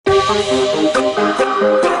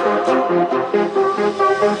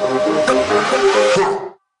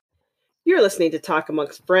You're listening to Talk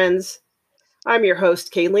Amongst Friends. I'm your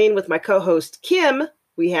host, Kayleen, with my co-host, Kim.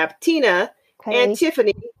 We have Tina and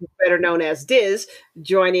Tiffany, better known as Diz,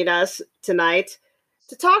 joining us tonight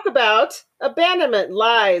to talk about abandonment,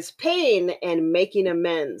 lies, pain, and making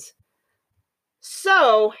amends.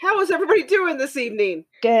 So, how is everybody doing this evening?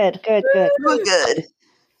 Good. Doing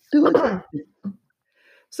good.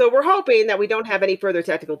 So we're hoping that we don't have any further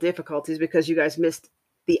technical difficulties because you guys missed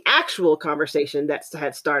the actual conversation that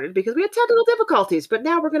had started because we had technical difficulties, but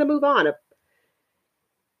now we're going to move on.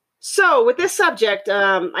 So with this subject,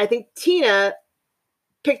 I think Tina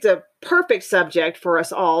picked a perfect subject for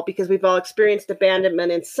us all because we've all experienced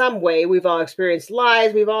abandonment in some way. We've all experienced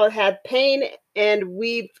lies. We've all had pain, and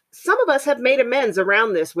some of us have made amends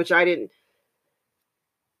around this, which I didn't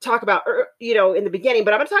talk about, in the beginning,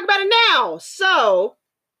 but I'm going to talk about it now. So,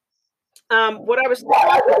 what I was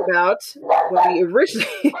talking about when we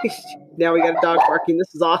originally, now we got a dog barking.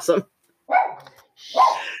 This is awesome.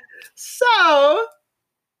 So,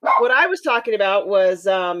 what I was talking about was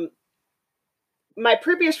my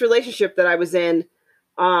previous relationship that I was in.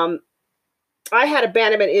 I had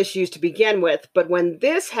abandonment issues to begin with, but when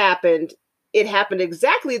this happened, it happened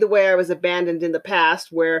exactly the way I was abandoned in the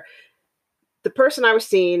past, where the person I was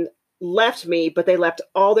seeing left me, but they left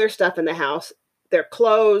all their stuff in the house, their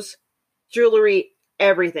clothes, jewelry,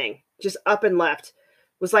 everything, just up and left.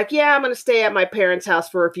 Was like, yeah, I'm going to stay at my parents' house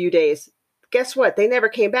for a few days. Guess what? They never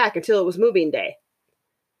came back until it was moving day.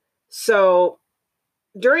 So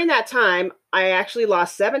during that time, I actually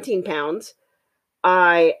lost 17 pounds.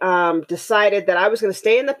 I decided that I was going to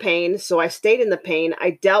stay in the pain. So I stayed in the pain.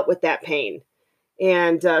 I dealt with that pain.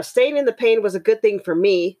 And staying in the pain was a good thing for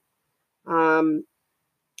me. I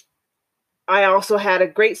also had a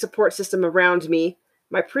great support system around me.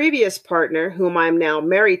 My previous partner, whom I'm now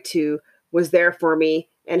married to, was there for me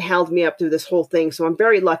and held me up through this whole thing. So I'm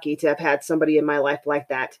very lucky to have had somebody in my life like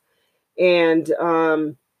that. And,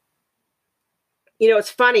 it's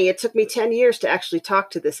funny. It took me 10 years to actually talk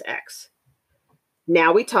to this ex.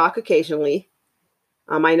 Now we talk occasionally.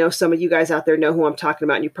 I know some of you guys out there know who I'm talking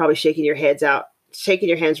about, and you're probably shaking your hands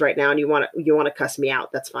right now, and you want to cuss me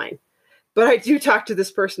out. That's fine. But I do talk to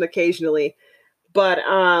this person occasionally. But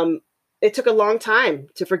it took a long time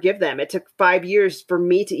to forgive them. It took 5 years for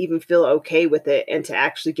me to even feel okay with it and to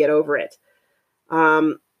actually get over it.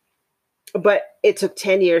 But it took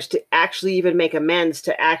 10 years to actually even make amends,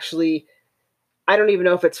 to actually, I don't even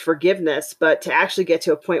know if it's forgiveness, but to actually get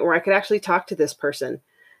to a point where I could actually talk to this person.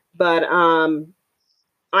 But I'm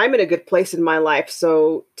in a good place in my life.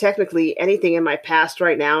 So technically anything in my past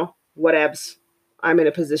right now, whatevs, I'm in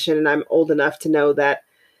a position and I'm old enough to know that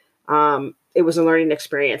it was a learning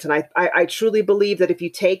experience. And I truly believe that if you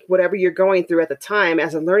take whatever you're going through at the time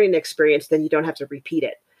as a learning experience, then you don't have to repeat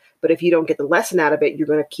it. But if you don't get the lesson out of it, you're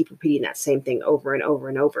going to keep repeating that same thing over and over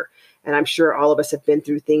and over. And I'm sure all of us have been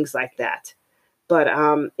through things like that. But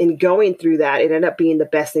in going through that, it ended up being the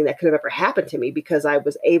best thing that could have ever happened to me because I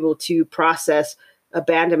was able to process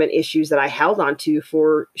abandonment issues that I held on to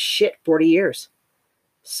for 40 years.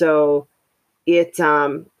 So it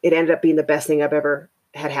ended up being the best thing I've ever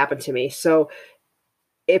had happened to me. So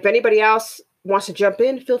if anybody else wants to jump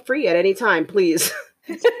in, feel free at any time, please.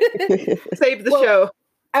 Save the show.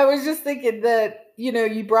 I was just thinking that,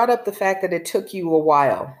 you brought up the fact that it took you a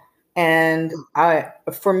while. And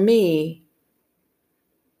for me,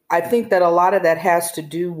 I think that a lot of that has to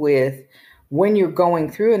do with when you're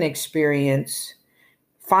going through an experience,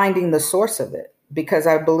 finding the source of it. Because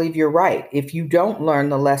I believe you're right. If you don't learn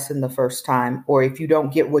the lesson the first time, or if you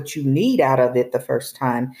don't get what you need out of it the first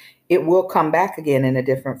time, it will come back again in a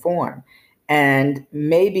different form. And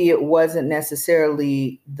maybe it wasn't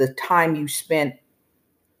necessarily the time you spent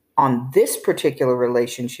on this particular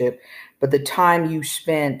relationship, but the time you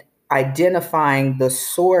spent identifying the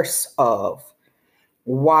source of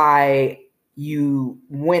why you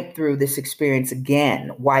went through this experience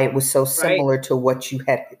again, why it was so similar to what you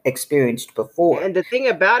had experienced before. And the thing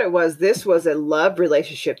about it was, this was a love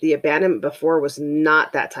relationship. The abandonment before was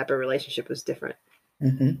not that type of relationship. It was different.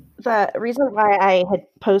 Mm-hmm. The reason why I had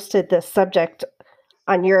posted this subject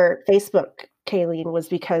on your Facebook, Kayleen, was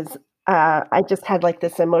because I just had like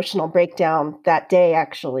this emotional breakdown that day,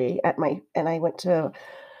 actually, and I went to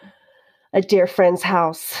a dear friend's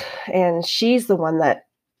house, and she's the one that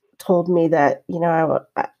told me that,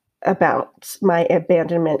 about my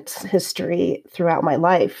abandonment history throughout my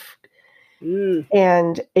life.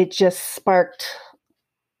 And it just sparked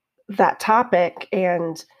that topic.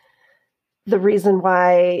 And the reason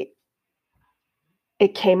why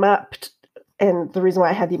it came up and the reason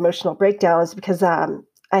why I had the emotional breakdown is because I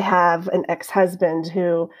have an ex-husband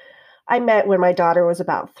who I met when my daughter was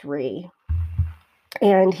about 3.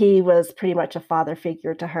 And he was pretty much a father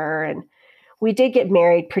figure to her. And we did get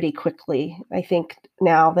married pretty quickly. I think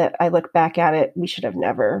now that I look back at it, we should have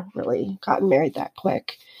never really gotten married that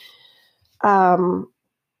quick.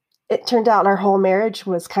 It turned out our whole marriage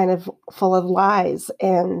was kind of full of lies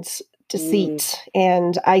and deceit.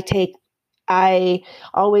 And I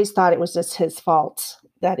always thought it was just his fault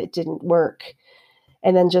that it didn't work.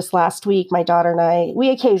 And then just last week, my daughter and I, we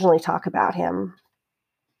occasionally talk about him.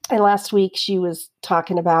 And last week she was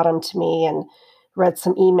talking about him to me and read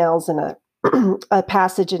some emails, and a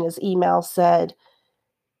passage in his email said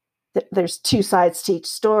that there's 2 sides to each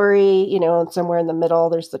story, you know, and somewhere in the middle,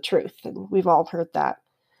 there's the truth. And we've all heard that.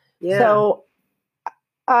 Yeah. So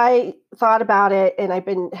I thought about it, and I've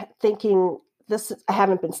been thinking I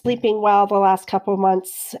haven't been sleeping well the last couple of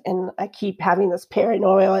months, and I keep having this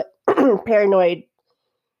paranoid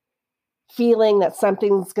feeling that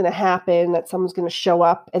something's going to happen, that someone's going to show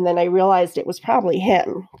up. And then I realized it was probably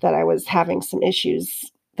him, that I was having some issues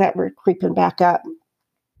that were creeping back up.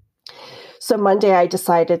 So Monday I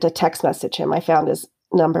decided to text message him. I found his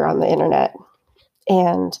number on the internet,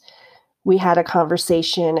 and we had a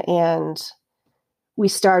conversation, and we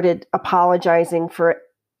started apologizing for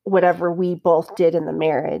whatever we both did in the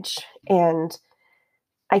marriage. And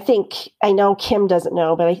I know Kim doesn't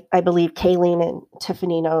know, but I believe Kayleen and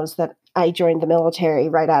Tiffany knows that I joined the military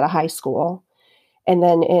right out of high school. And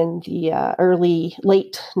then in the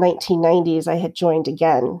late 1990s, I had joined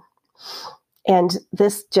again. And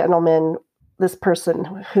this gentleman, this person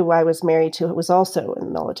who I was married to, was also in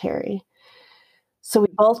the military. So we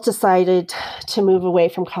both decided to move away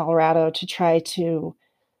from Colorado to try to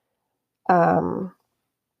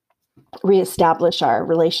reestablish our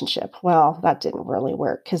relationship. Well, that didn't really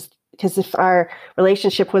work because if our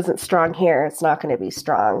relationship wasn't strong here, it's not going to be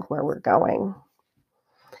strong where we're going.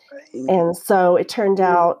 Right. And so it turned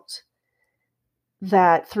out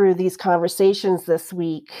that through these conversations this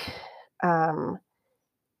week,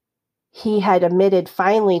 he had admitted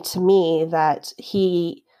finally to me that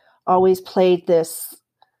he always played this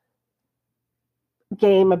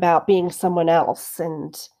game about being someone else.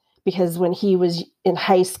 And because when he was in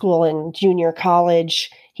high school and junior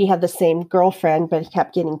college, he had the same girlfriend, but he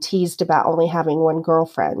kept getting teased about only having one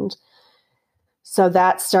girlfriend. So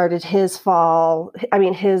that started his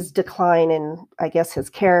his decline in, I guess,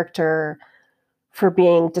 his character for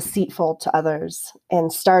being deceitful to others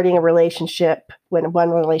and starting a relationship when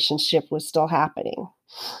one relationship was still happening.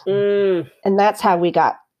 And that's how we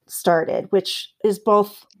got started, which is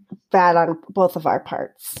both bad on both of our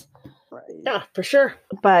parts. Right. Yeah, for sure.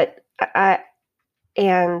 But I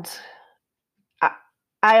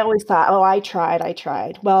always thought, oh, I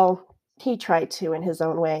tried. Well, he tried to in his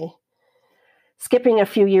own way. Skipping a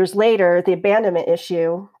few years later, the abandonment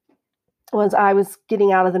issue was I was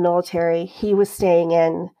getting out of the military. He was staying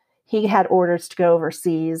in. He had orders to go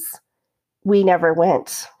overseas. We never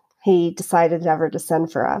went. He decided never to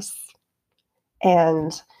send for us.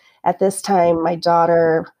 And at this time, my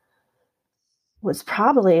daughter was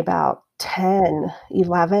probably about 10,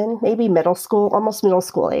 11, maybe almost middle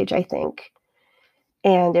school age, I think.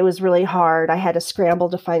 And it was really hard. I had to scramble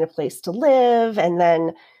to find a place to live and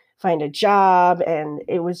then find a job. And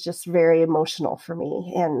it was just very emotional for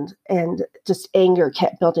me. And just anger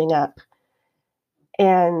kept building up.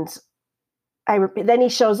 And then he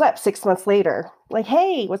shows up 6 months later, like,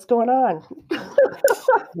 hey, what's going on?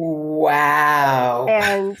 Wow.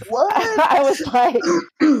 And I was like,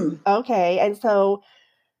 okay. And so,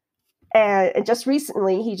 and just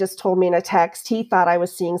recently, he just told me in a text, he thought I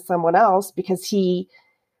was seeing someone else because he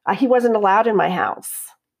wasn't allowed in my house.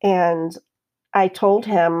 And I told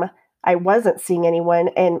him I wasn't seeing anyone.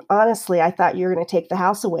 And honestly, I thought you were going to take the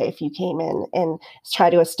house away if you came in and try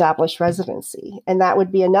to establish residency. And that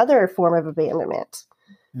would be another form of abandonment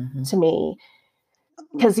to me.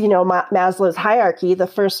 Because, Maslow's hierarchy, the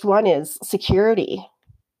first one is security,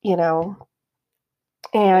 and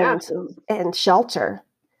shelter.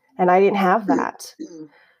 And I didn't have that.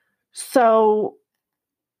 So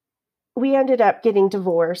we ended up getting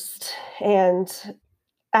divorced. And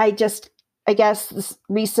I guess this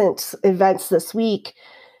recent events this week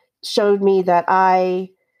showed me that I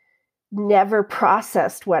never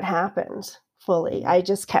processed what happened fully. I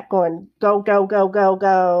just kept going, go, go, go, go,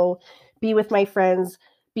 go, be with my friends,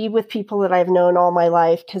 be with people that I've known all my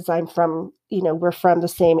life because I'm from, we're from the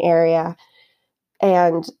same area,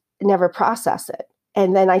 and never process it.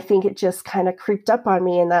 And then I think it just kind of creeped up on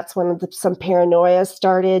me. And that's when some paranoia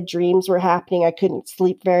started. Dreams were happening. I couldn't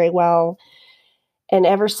sleep very well. And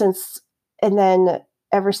ever since And then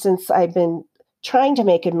ever since I've been trying to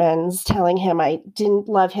make amends, telling him I didn't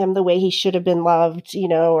love him the way he should have been loved,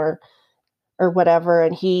 or whatever.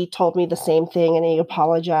 And he told me the same thing and he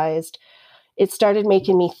apologized. It started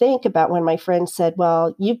making me think about when my friend said,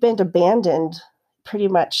 well, you've been abandoned pretty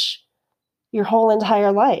much your whole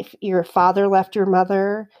entire life. Your father left your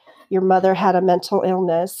mother had a mental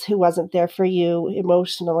illness who wasn't there for you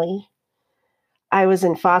emotionally. I was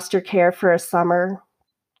in foster care for a summer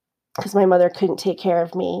because my mother couldn't take care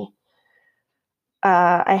of me.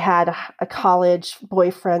 I had a college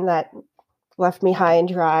boyfriend that left me high and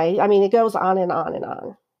dry. I mean, it goes on and on and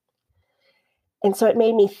on. And so it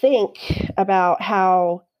made me think about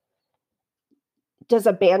how does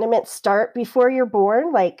abandonment start before you're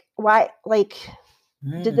born? Like, why,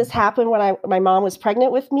 did this happen when my mom was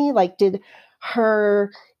pregnant with me? Like, did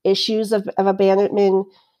her issues of abandonment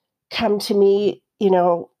come to me,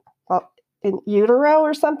 in utero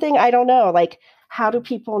or something? I don't know. Like, how do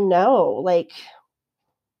people know? Like,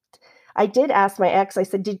 I did ask my ex, I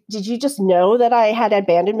said, did you just know that I had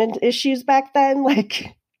abandonment issues back then?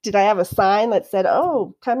 Like, did I have a sign that said,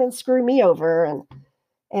 oh, come and screw me over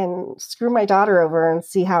and screw my daughter over and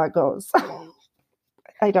see how it goes?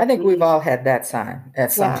 I think we've all had that sign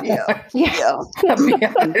at some point. Yeah. I'll be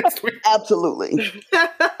honest with you. Absolutely.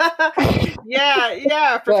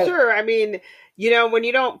 Yeah, for sure. I mean, when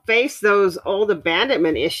you don't face those old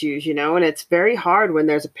abandonment issues, and it's very hard when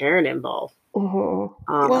there's a parent involved.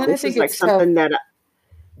 Mm-hmm. This is like something that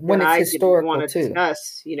when it's I historical want to too.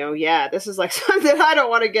 discuss. This is like something I don't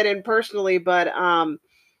want to get in personally, but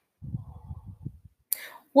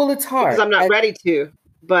well, it's hard because I'm not ready to.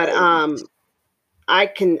 But I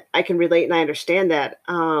can relate and I understand that.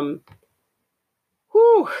 I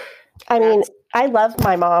mean, I love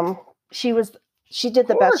my mom. She did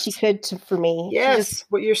the best she could for me. Yes,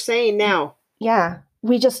 what you're saying now. Yeah.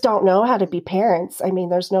 We just don't know how to be parents. I mean,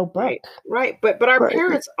 there's no book. Right. But our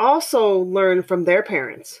parents also learn from their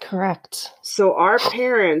parents. Correct. So our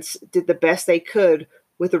parents did the best they could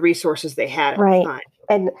with the resources they had at the time.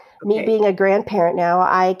 And me being a grandparent now,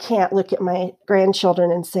 I can't look at my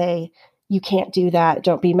grandchildren and say, you can't do that.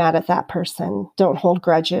 Don't be mad at that person. Don't hold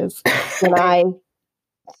grudges. When I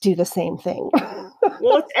do the same thing.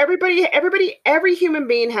 Well, it's every human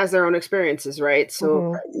being has their own experiences, right?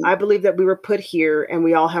 So I believe that we were put here and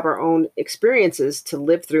we all have our own experiences to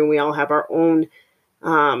live through. And we all have our own,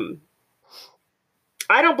 I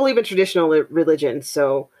don't believe in traditional religion.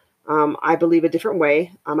 So I believe a different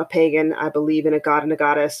way. I'm a pagan. I believe in a god and a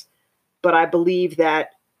goddess, but I believe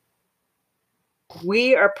that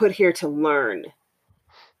we are put here to learn,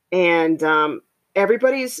 and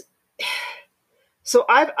everybody's. So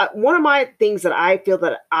one of my things that I feel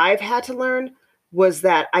that I've had to learn was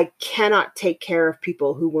that I cannot take care of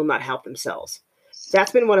people who will not help themselves.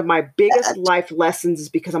 That's been one of my biggest life lessons, is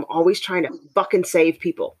because I'm always trying to fucking save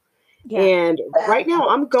people. Yeah. And right now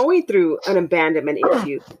I'm going through an abandonment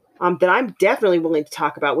issue that I'm definitely willing to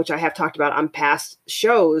talk about, which I have talked about on past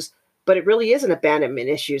shows, but it really is an abandonment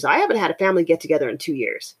issue. I haven't had a family get together in 2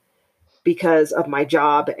 years because of my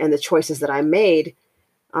job and the choices that I made.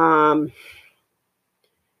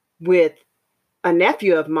 With a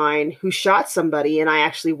nephew of mine who shot somebody, and I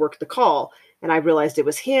actually worked the call and I realized it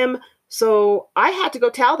was him. So I had to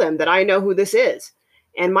go tell them that I know who this is.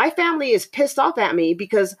 And my family is pissed off at me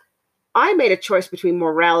because I made a choice between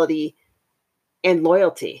morality and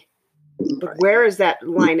loyalty. But where is that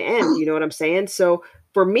line end? You know what I'm saying? So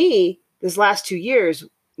for me, this last 2 years,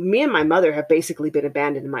 me and my mother have basically been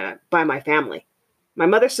abandoned by my family. My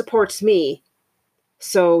mother supports me.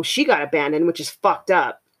 So she got abandoned, which is fucked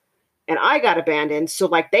up. And I got abandoned.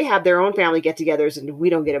 So they have their own family get-togethers and we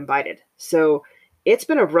don't get invited. So it's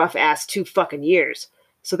been a rough ass 2 fucking years.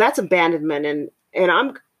 So that's abandonment.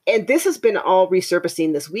 And this has been all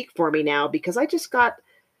resurfacing this week for me now, because I just had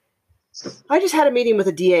a meeting with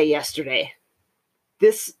a DA yesterday.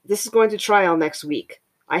 This is going to trial next week.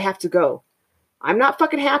 I have to go. I'm not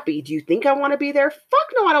fucking happy. Do you think I want to be there?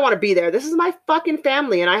 Fuck no, I don't want to be there. This is my fucking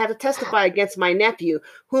family. And I have to testify against my nephew,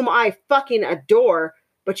 whom I fucking adore.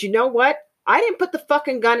 But you know what? I didn't put the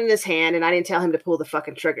fucking gun in his hand and I didn't tell him to pull the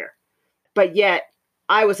fucking trigger. But yet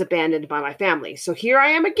I was abandoned by my family. So here I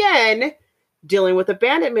am again dealing with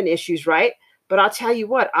abandonment issues, right? But I'll tell you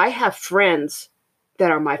what, I have friends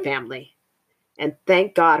that are my family. And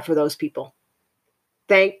thank God for those people.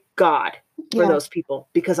 Thank God for those people,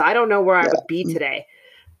 because I don't know where I would be today.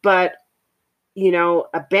 But,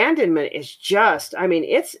 abandonment is just, I'm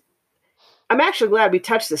actually glad we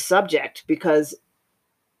touched this subject, because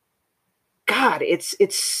God,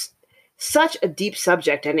 it's such a deep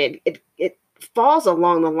subject, and it falls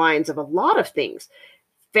along the lines of a lot of things: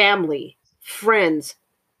 family, friends,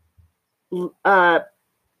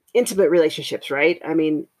 intimate relationships, right? I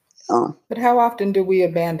mean, but how often do we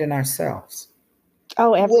abandon ourselves?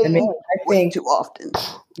 Oh, every I mean, day. I way think too often.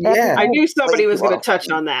 yeah. I knew somebody was going to often. touch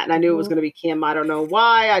on that, and I knew it was going to be Kim. I don't know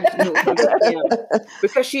why. I just knew it was going to be Kim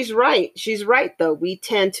because she's right. She's right, though. We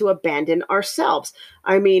tend to abandon ourselves.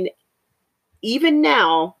 I mean, even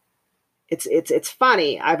now, it's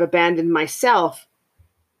funny. I've abandoned myself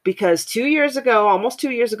because 2 years ago, almost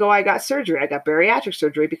 2 years ago, I got surgery. I got bariatric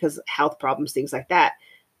surgery because of health problems, things like that.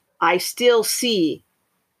 I still see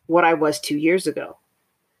what I was 2 years ago.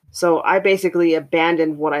 So I basically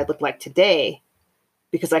abandoned what I look like today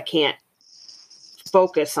because I can't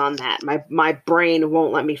focus on that. My brain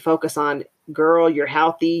won't let me focus on, girl, you're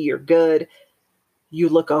healthy, you're good, you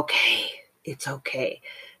look okay, it's okay.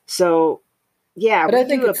 So yeah, but we I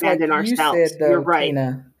think do it's like abandon you ourselves. said, though, You're right.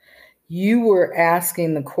 Tina, you were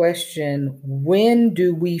asking the question, when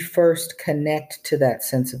do we first connect to that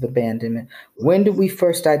sense of abandonment? When do we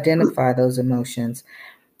first identify those emotions?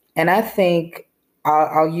 And I think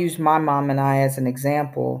I'll use my mom and I as an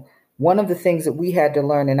example. One of the things that we had to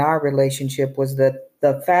learn in our relationship was that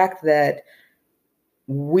the fact that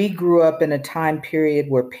we grew up in a time period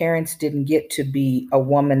where parents didn't get to be a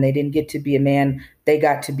woman, they didn't get to be a man, they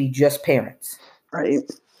got to be just parents. Right.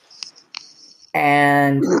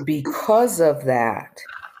 And because of that,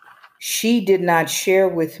 she did not share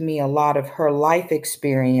with me a lot of her life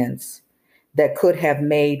experience that could have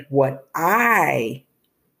made what I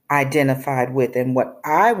identified with and what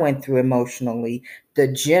I went through emotionally, the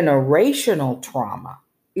generational trauma.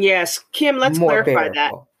 Yes, Kim, let's more clarify that.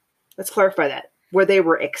 bearable. Let's clarify that. Where they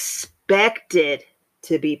were expected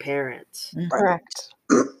to be parents. Correct.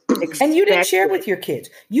 And you didn't share Expected. with your kids.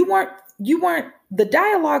 You weren't the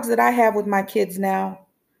dialogues that I have with my kids now.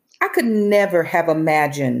 I could never have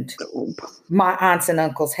imagined my aunts and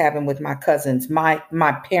uncles having with my cousins, my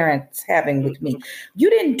parents having with me.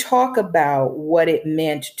 You didn't talk about what it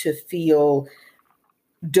meant to feel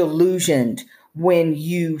delusioned when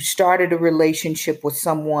you started a relationship with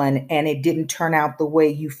someone and it didn't turn out the way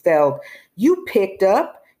you felt. You picked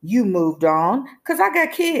up, you moved on, because I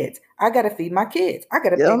got kids. I got to feed my kids. I got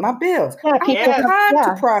to pay my bills. Yeah, I don't have time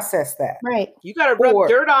yeah. to process that. Right. You got to rub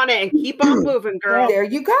dirt on it and keep on moving, girl. There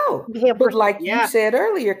you go. Yeah, But like you said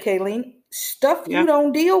earlier, Kayleen, stuff you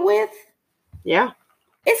don't deal with,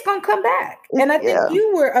 it's going to come back. And I think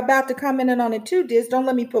you were about to comment on it too, Diz. Don't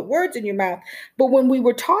let me put words in your mouth. But when we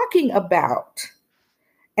were talking about,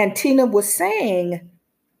 and Tina was saying,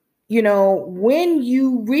 you know, when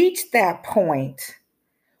you reach that point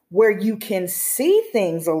where you can see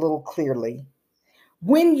things a little clearly,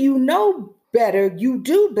 when you know better, you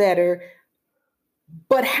do better.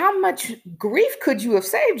 But how much grief could you have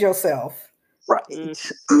saved yourself? Right.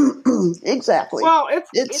 Exactly. Well,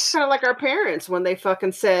 it's kind of like our parents when they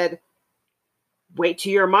fucking said, wait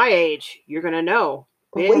till you're my age. You're going to know.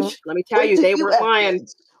 Bitch, let me tell you, they weren't lying.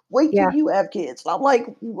 Kids. Wait till you have kids. I'm like,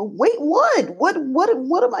 wait, what? What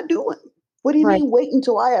am I doing? What do you mean wait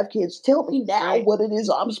until I have kids? Tell me now what it is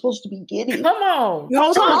I'm supposed to be getting. Come on.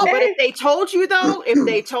 Hold on. But if they told you, though,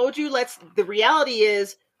 the reality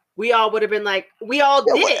is we all would have been like, we all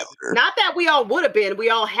did. Whatever. Not that we all would have been. We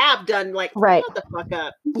all have done, like, shut the fuck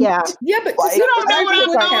up. Yeah. Yeah, but you don't know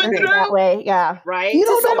what I'm going through. That way, yeah. Right? You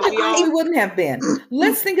don't know what we wouldn't have been.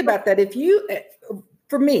 Let's think about that. If you,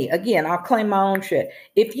 for me, again, I'll claim my own shit.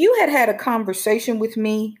 If you had a conversation with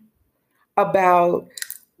me about,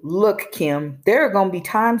 look, Kim, there are going to be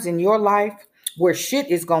times in your life where shit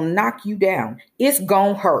is going to knock you down. It's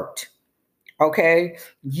going to hurt. Okay.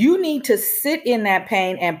 You need to sit in that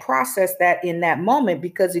pain and process that in that moment,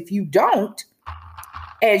 because if you don't,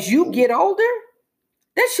 as you get older,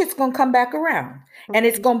 that shit's going to come back around, and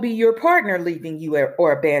it's going to be your partner leaving you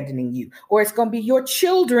or abandoning you, or it's going to be your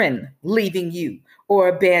children leaving you or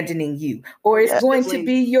abandoning you, or it's going to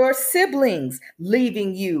be your siblings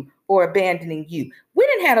leaving you or abandoning you. We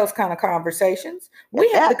didn't have those kind of conversations. We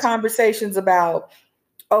had the conversations about,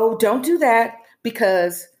 oh, don't do that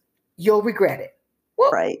because you'll regret it.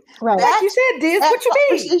 Well, right. Like you said, Diz, what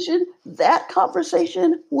you mean? That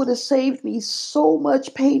conversation would have saved me so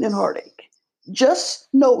much pain and heartache. Just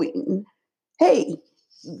knowing, hey,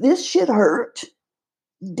 this shit hurt.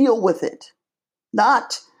 Deal with it.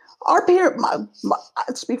 Not our parent.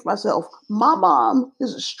 I speak for myself. My mom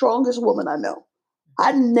is the strongest woman I know.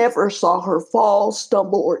 I never saw her fall,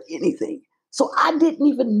 stumble, or anything. So I didn't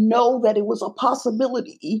even know that it was a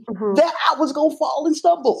possibility that I was going to fall and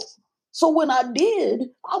stumble. So when I did,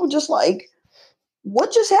 I was just like,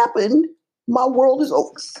 what just happened? My world is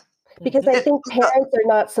over. Because I think parents are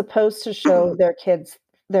not supposed to show their kids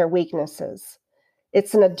their weaknesses.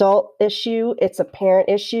 It's an adult issue. It's a parent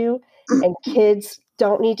issue. And kids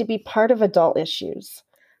don't need to be part of adult issues.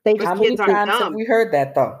 How many times have we heard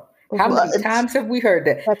that, though? How many times have we heard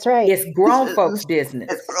that? That's right. It's grown folks' business.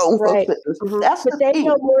 It's grown folks' business. That's but they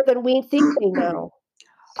know more than we think they know.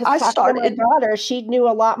 I started. My daughter, she knew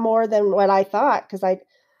a lot more than what I thought because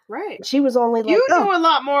she was only like, you knew a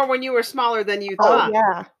lot more when you were smaller than you thought. Oh,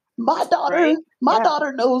 yeah. My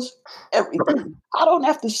daughter knows everything. I don't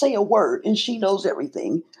have to say a word and she knows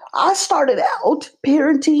everything. I started out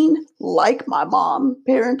parenting like my mom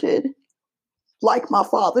parented, like my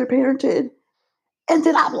father parented. And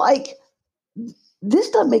then I'm like, this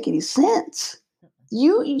doesn't make any sense.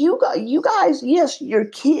 You guys, yes, you're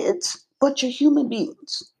kids, but you're human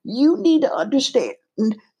beings. You need to understand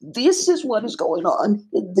this is what is going on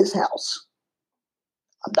in this house.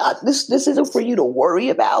 This isn't for you to worry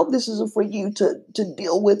about. This isn't for you to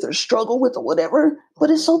deal with or struggle with or whatever,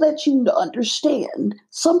 but it's so that you understand.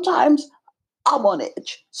 Sometimes I'm on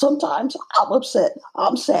edge. Sometimes I'm upset.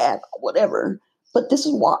 I'm sad, whatever. But this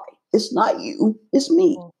is why. It's not you. It's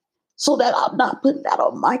me. So that I'm not putting that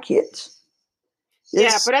on my kids.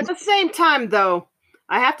 Yeah, but at the same time, though,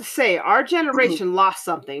 I have to say our generation lost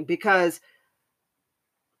something because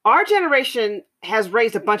our generation has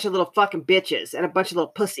raised a bunch of little fucking bitches and a bunch of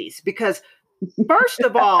little pussies because first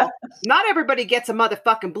of all, not everybody gets a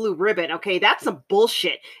motherfucking blue ribbon. Okay. That's some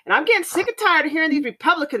bullshit. And I'm getting sick and tired of hearing these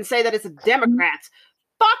Republicans say that it's the Democrats.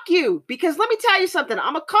 Fuck you. Because let me tell you something.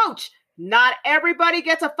 I'm a coach. Not everybody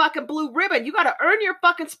gets a fucking blue ribbon. You got to earn your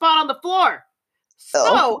fucking spot on the floor.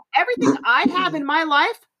 So everything I have in my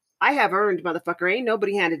life, I have earned, motherfucker. Ain't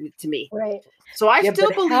nobody handed it to me. Right. So I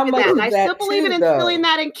still believe in that. And I still believe in instilling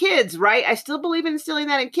that in kids, right? I still believe in instilling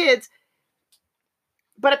that in kids.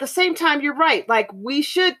 But at the same time, you're right. Like, we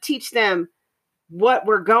should teach them what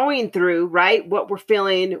we're going through, right? What we're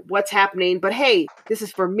feeling, what's happening. But hey, this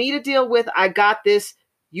is for me to deal with. I got this.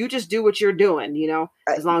 You just do what you're doing, you know,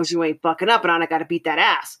 as long as you ain't fucking up and I got to beat that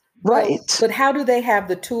ass. Right. But how do they have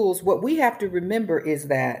the tools? What we have to remember is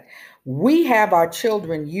that we have our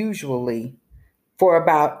children usually for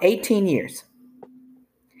about 18 years.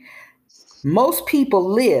 Most people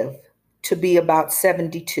live to be about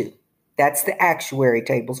 72. That's the actuary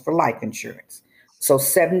tables for life insurance. So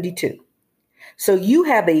 72. So you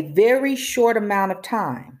have a very short amount of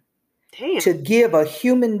time to give a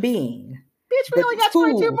human being. Bitch, we only got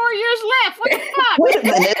 22 more years left. What the fuck? Wait a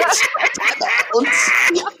minute.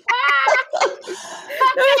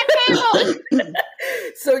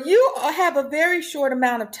 So you have a very short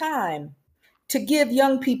amount of time to give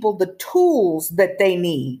young people the tools that they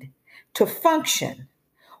need to function.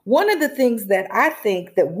 One of the things that I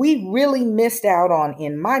think that we really missed out on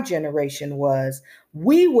in my generation was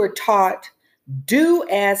we were taught, do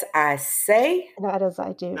as I say. Not as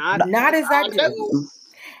I do. Not as I do.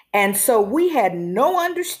 And so we had no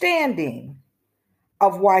understanding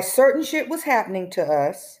of why certain shit was happening to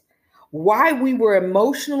us, why we were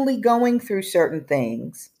emotionally going through certain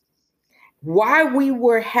things, why we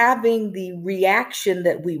were having the reaction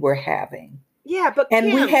that we were having. Yeah, but and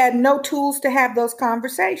Kim, we had no tools to have those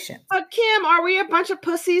conversations. But Kim, are we a bunch of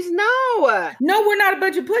pussies? No. No, we're not a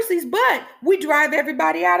bunch of pussies, but we drive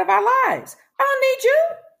everybody out of our lives. I don't need you.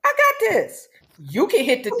 I got this. You can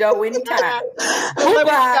hit the dough anytime. Let me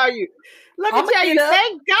tell you.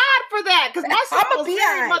 Thank God for that. Because my circle is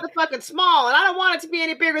very motherfucking small. And I don't want it to be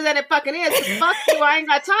any bigger than it fucking is. Fuck you. I ain't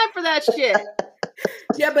got time for that shit.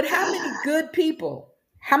 Yeah, but how many good people,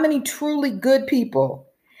 how many truly good people,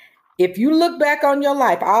 if you look back on your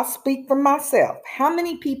life, I'll speak for myself. How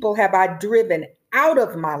many people have I driven out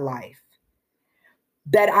of my life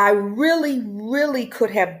that I really, really could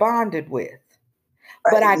have bonded with?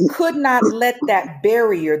 But I could not let that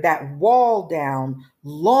barrier, that wall down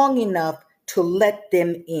long enough to let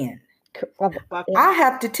them in. I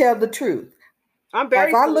have to tell the truth. I'm very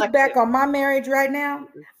If I look back on my marriage right now,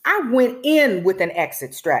 I went in with an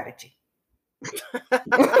exit strategy. I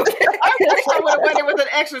wish I would have went in with an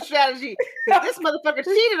extra strategy because this motherfucker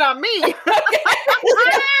cheated on me.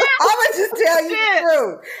 I would just tell you the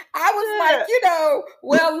truth. I was like,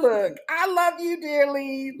 well, look, I love you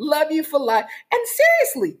dearly, love you for life. And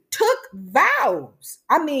seriously, took vows.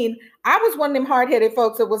 I mean, I was one of them hard-headed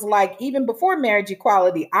folks that was like, even before marriage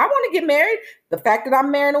equality, I want to get married. The fact that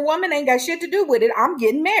I'm marrying a woman ain't got shit to do with it. I'm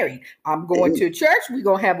getting married. I'm going to church. We're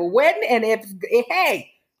going to have a wedding. And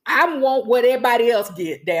hey, I want what everybody else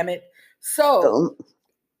get, damn it. So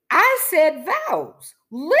I said vows,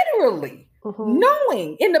 literally,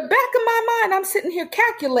 knowing in the back of my mind, I'm sitting here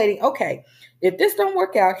calculating, okay, if this don't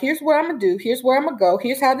work out, here's what I'm going to do. Here's where I'm going to go.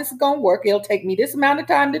 Here's how this is going to work. It'll take me this amount of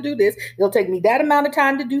time to do this. It'll take me that amount of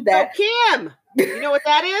time to do that. So Kim, You know what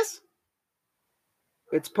that is?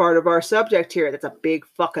 It's part of our subject here. That's a big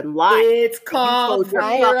fucking lie. It's called told fear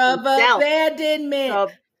yourself of yourself. abandonment. A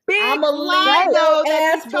big I'm a lie, leave though, your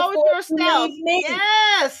that ass you told before you yourself. leave me.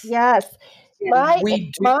 Yes. Yes. And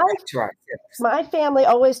we do that to ourselves. My family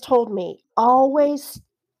always told me, always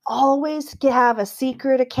have a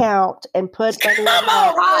secret account and put money in Come that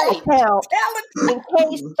on, right. account Tell the in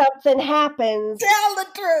case something happens Tell the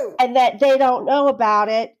truth. and that they don't know about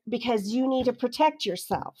it because you need to protect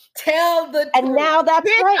yourself. Tell the truth. And now that's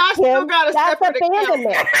Bitch, right, I still Kim. got a That's separate account.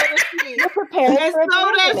 abandonment. So does she. You're preparing And for so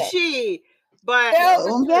does abandonment. she. But Tell the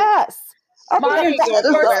truth. Yes. we ain't going That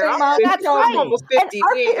is nowhere. the- I'm That's 50, right. I'm almost And 50.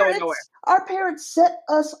 We ain't going nowhere. our parents set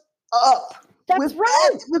us up. That's with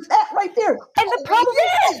right. with that right there. And the problem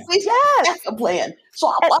is, yes, backup plan. So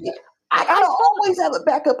I'm like, I gotta always have a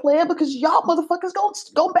backup plan because y'all motherfuckers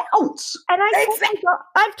go bounce. And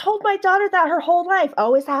I've told my daughter that her whole life.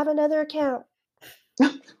 Always have another account.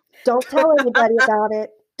 Don't tell anybody about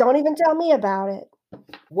it. Don't even tell me about it.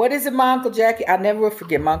 What is it, my Uncle Jackie? I never will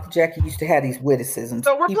forget. My Uncle Jackie used to have these witticisms.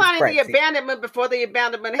 So we're He was planning the crazy. abandonment before the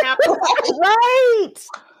abandonment happens. Right.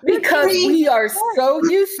 Because we are so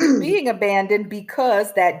used to being abandoned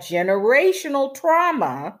because that generational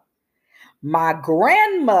trauma. My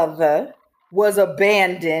grandmother was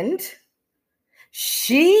abandoned.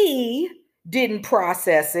 She didn't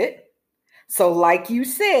process it. So, like you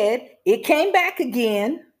said, it came back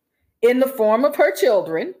again in the form of her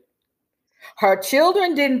children. Her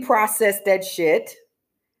children didn't process that shit.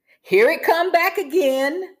 Here it come back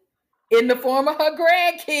again in the form of her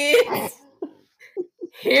grandkids.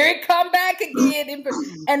 Here it come back again.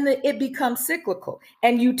 And it becomes cyclical.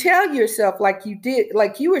 And you tell yourself, like you did,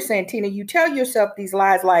 like you were saying, Tina, you tell yourself these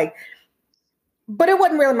lies like, but it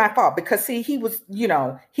wasn't really my fault because see, he was, he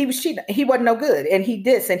wasn't no good. And he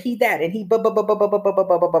this and he that and he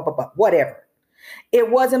whatever. It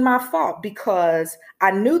wasn't my fault because I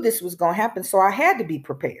knew this was going to happen. So I had to be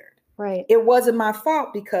prepared. Right. It wasn't my fault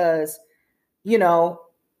because,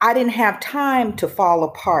 I didn't have time to fall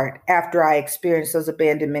apart after I experienced those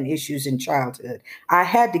abandonment issues in childhood. I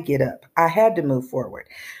had to get up. I had to move forward.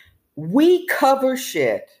 We cover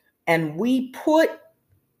shit and we put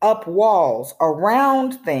up walls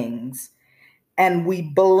around things and we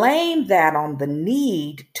blame that on the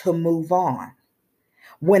need to move on.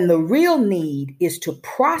 When the real need is to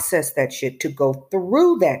process that shit, to go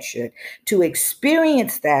through that shit, to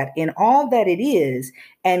experience that in all that it is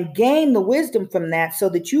and gain the wisdom from that so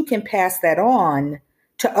that you can pass that on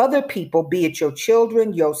to other people, be it your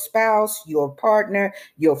children, your spouse, your partner,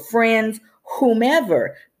 your friends,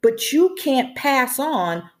 whomever. But you can't pass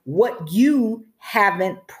on what you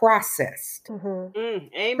haven't processed.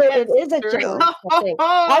 Mm-hmm. Amen. But it is a generational thing.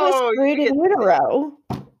 I was screwed in utero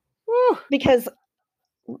because,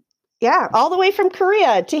 all the way from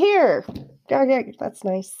Korea to here. That's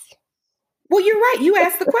nice. Well, you're right. You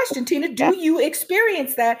asked the question, Tina, do you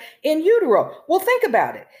experience that in utero? Well, think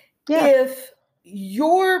about it. Yeah. If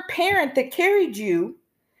your parent that carried you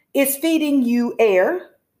is feeding you air,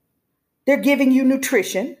 they're giving you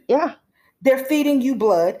nutrition. Yeah. They're feeding you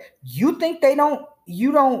blood. You think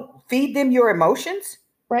you don't feed them your emotions?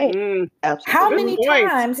 Right. Absolutely. How many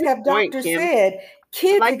times have doctors said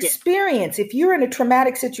kids experience, if you're in a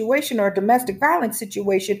traumatic situation or a domestic violence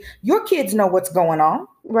situation, your kids know what's going on.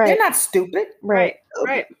 Right. They're not stupid. Right.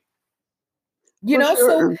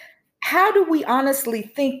 So how do we honestly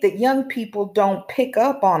think that young people don't pick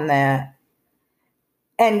up on that?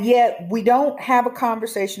 And yet we don't have a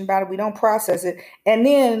conversation about it. We don't process it. And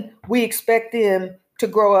then we expect them to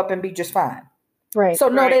grow up and be just fine. Right. So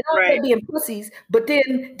no, they don't end up being pussies, but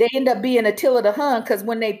then they end up being Attila the Hun because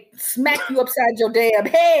when they smack you upside your damn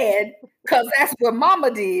head, because that's what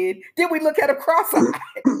mama did, then we look at a cross-eyed.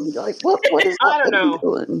 Like, what is I don't know.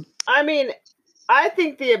 doing? I mean, I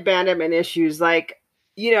think the abandonment issues, like,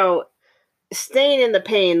 staying in the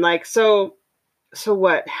pain, like, so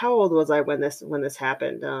what? How old was I when this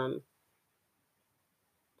happened?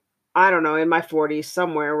 I don't know, in my 40s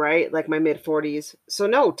somewhere, right? Like my mid 40s. So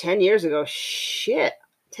no, 10 years ago. Shit.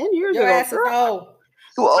 10 years Your ago. ass is old.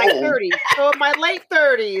 My 30s. So my late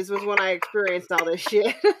 30s was when I experienced all this shit.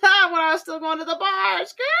 When I was still going to the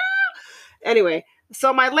bars, girl. Anyway,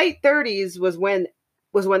 so my late 30s was when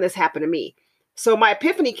this happened to me. So my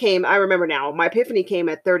epiphany came, I remember now, my epiphany came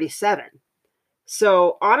at 37.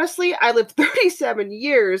 So honestly, I lived 37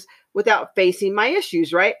 years without facing my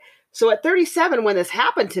issues, right? So at 37, when this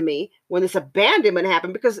happened to me, when this abandonment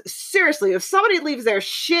happened, because seriously, if somebody leaves their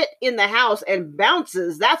shit in the house and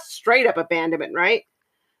bounces, that's straight up abandonment, right?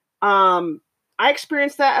 I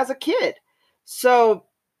experienced that as a kid. So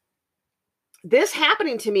this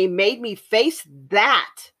happening to me made me face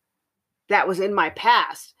that was in my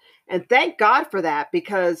past. And thank God for that,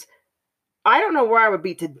 because I don't know where I would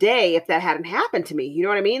be today if that hadn't happened to me. You know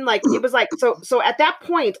what I mean? Like, it was like, so at that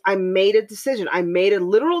point, I made a decision. I made a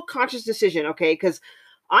literal conscious decision, okay? Because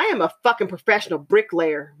I am a fucking professional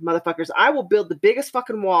bricklayer, motherfuckers. I will build the biggest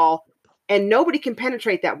fucking wall and nobody can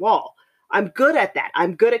penetrate that wall. I'm good at that.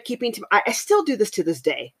 I'm good at keeping to, I still do this to this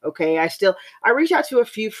day, okay? I reach out to a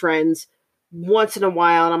few friends once in a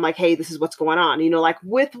while and I'm like, hey, this is what's going on. You know, like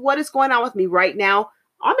with what is going on with me right now,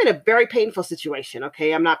 I'm in a very painful situation,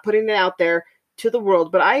 okay? I'm not putting it out there to the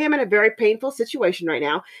world, but I am in a very painful situation right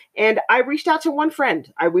now. And I reached out to one friend.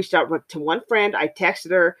 I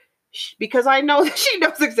texted her because I know that she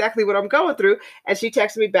knows exactly what I'm going through. And she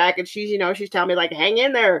texted me back and she's telling me like, hang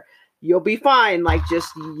in there. You'll be fine. Like,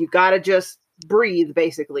 you gotta just breathe,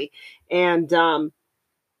 basically. And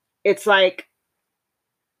it's like,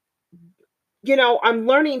 you know, I'm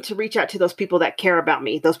learning to reach out to those people that care about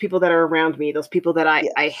me, those people that are around me, those people that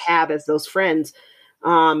I have as those friends.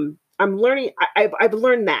 I'm learning. I've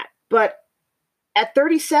learned that. But at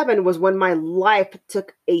 37 was when my life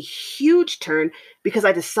took a huge turn because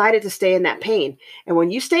I decided to stay in that pain. And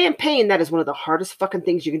when you stay in pain, that is one of the hardest fucking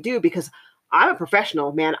things you can do, because I'm a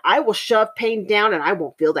professional, man. I will shove pain down and I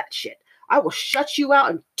won't feel that shit. I will shut you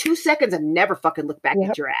out in 2 seconds and never fucking look back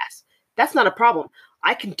at your ass. That's not a problem.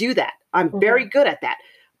 I can do that. I'm very good at that.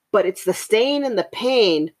 But it's the staying in the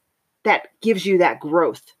pain that gives you that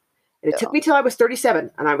growth. And it took me till I was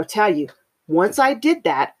 37. And I will tell you, once I did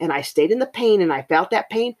that and I stayed in the pain and I felt that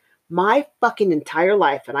pain, my fucking entire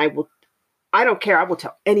life, and I don't care, I will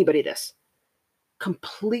tell anybody this,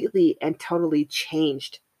 completely and totally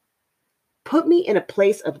changed. Put me in a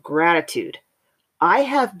place of gratitude. I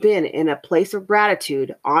have been in a place of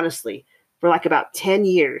gratitude, honestly, for like about 10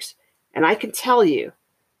 years. And I can tell you,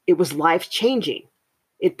 it was life-changing.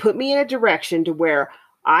 It put me in a direction to where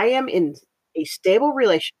I am in a stable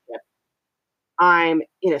relationship. I'm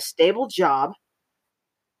in a stable job.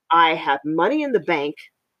 I have money in the bank.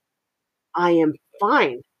 I am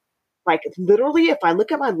fine. Like, literally, if I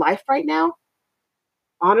look at my life right now,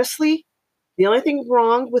 honestly, the only thing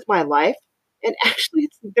wrong with my life, and actually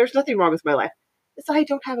there's nothing wrong with my life, is I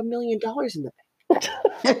don't have $1 million in the bank.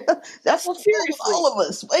 That's well, seriously, all of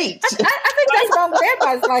us. Wait, I think that's wrong with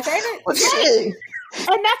everybody's life, ain't it?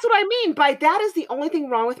 And that's what I mean by that is the only thing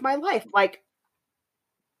wrong with my life. Like,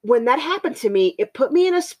 when that happened to me, it put me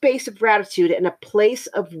in a space of gratitude and a place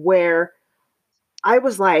of where I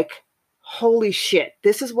was like, holy shit,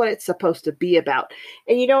 this is what it's supposed to be about.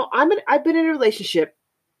 And you know, I've been in a relationship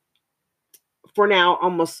for now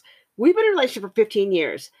we've been in a relationship for 15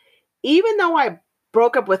 years. Even though I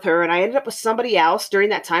broke up with her and I ended up with somebody else during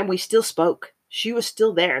that time, we still spoke. She was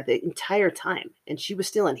still there the entire time, and she was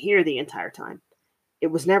still in here the entire time. It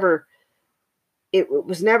was never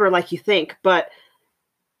like you think, but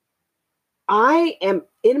I am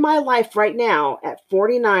in my life right now at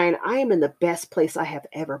 49. I am in the best place I have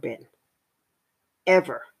ever been.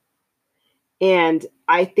 Ever. And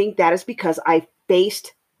I think that is because I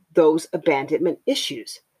faced those abandonment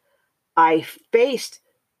issues. I faced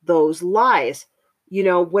those lies. You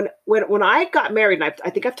know, when I got married, and I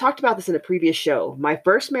think I've talked about this in a previous show, my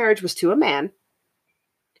first marriage was to a man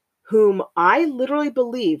whom I literally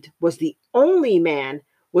believed was the only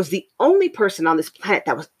person on this planet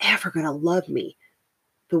that was ever going to love me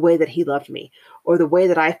the way that he loved me, or the way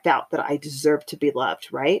that I felt that I deserved to be loved,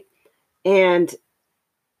 right? And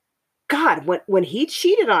God, when he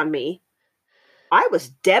cheated on me, I was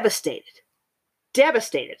devastated.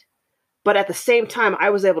 But at the same time,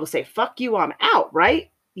 I was able to say, fuck you, I'm out,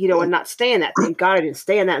 right? You know, and not stay in that. Thank God I didn't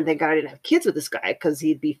stay in that. And thank God I didn't have kids with this guy, because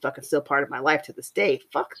he'd be fucking still part of my life to this day.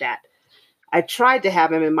 Fuck that. I tried to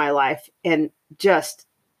have him in my life, and just,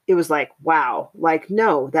 it was like, wow. Like,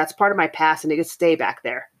 no, that's part of my past and it could stay back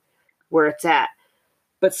there where it's at.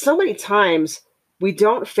 But so many times we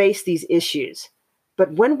don't face these issues.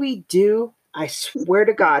 But when we do, I swear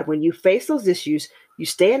to God, when you face those issues, you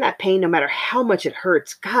stay in that pain no matter how much it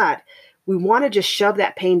hurts. God, we want to just shove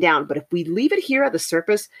that pain down. But if we leave it here at the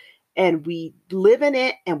surface and we live in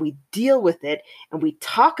it and we deal with it and we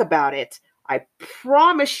talk about it, I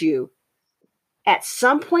promise you, at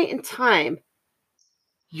some point in time,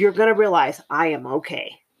 you're going to realize I am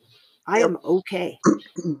okay. I am okay.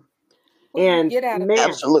 And get out of man,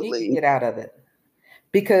 absolutely. You can get out of it.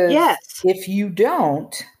 Because if you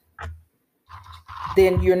don't,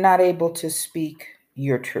 then you're not able to speak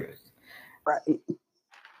your truth. Right.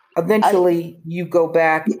 Eventually, you go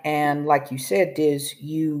back and, like you said, Diz,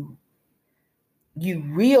 you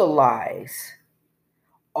realize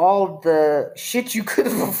all the shit you could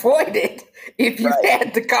have avoided if you've Right.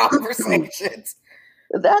 had the conversations.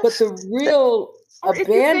 But That's the real Or if you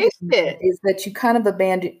faced abandonment it. is that you kind of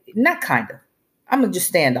abandon, not kind of, I'm going to just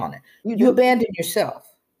stand on it. you You do. abandon yourself.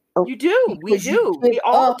 You do. We Because you do. give We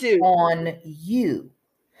all up do. on you.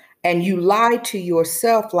 And you lie to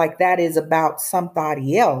yourself like that is about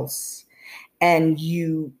somebody else. And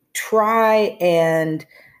you try and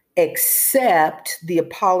accept the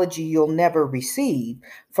apology you'll never receive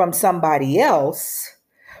from somebody else,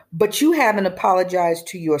 but you haven't apologized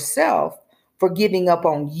to yourself for giving up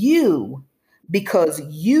on you because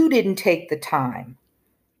you didn't take the time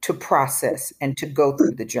to process and to go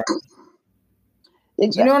through the journey.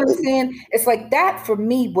 You know what I'm Exactly. saying? It's like that for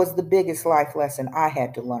me was the biggest life lesson I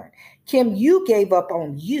had to learn. Kim, you gave up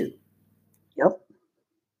on you. Yep.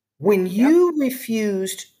 When you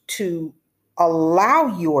refused to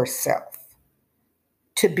allow yourself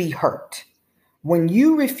to be hurt, when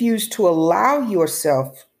you refused to allow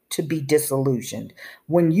yourself to be disillusioned,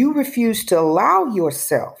 when you refused to allow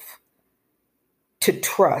yourself to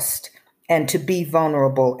trust and to be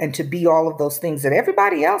vulnerable and to be all of those things that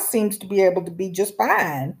everybody else seems to be able to be just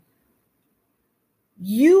fine,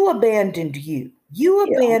 you abandoned you. You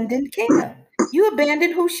Yeah. abandoned Kim. You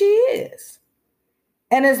abandoned who she is.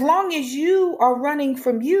 And as long as you are running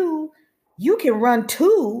from you, you can run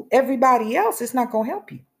to everybody else. It's not going to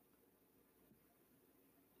help you.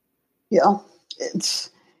 Yeah. It's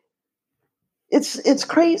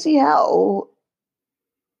crazy how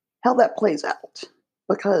that plays out.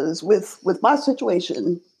 Because with my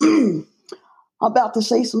situation, I'm about to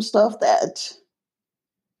say some stuff that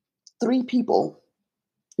 3 people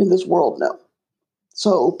in this world know.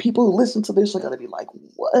 So people who listen to this are going to be like,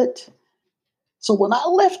 what? So when I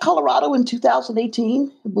left Colorado in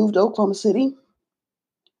 2018 and moved to Oklahoma City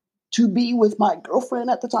to be with my girlfriend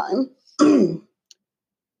at the time,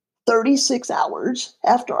 36 hours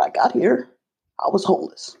after I got here, I was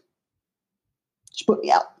homeless. She put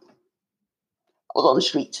me out. I was on the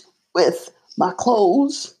street with my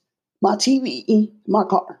clothes, my TV, my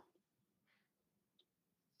car.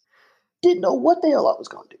 Didn't know what the hell I was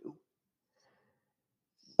going to do.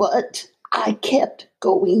 But I kept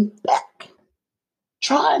going back,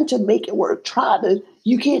 trying to make it work,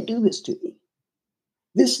 you can't do this to me.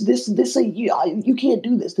 You can't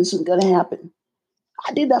do this. This isn't going to happen.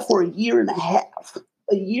 I did that for a year and a half.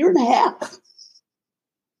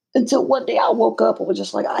 Until one day I woke up and was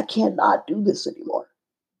just like, I cannot do this anymore.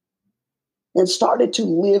 And started to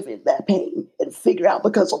live in that pain and figure out,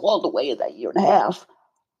 because along the way in that year and a half,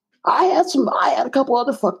 I had a couple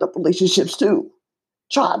other fucked up relationships too.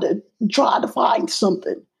 Trying to find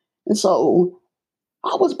something. And so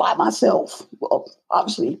I was by myself. Well,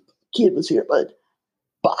 obviously kid was here, but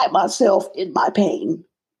by myself in my pain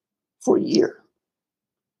for a year.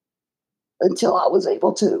 Until I was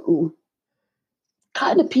able to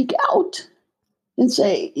kind of peek out and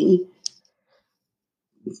say,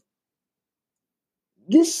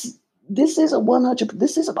 this isn't 100,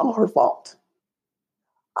 this isn't all her fault.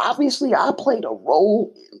 Obviously, I played a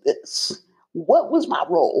role in this. What was my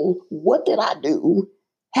role? What did I do?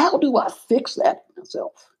 How do I fix that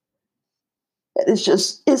myself? And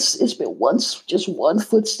it's been one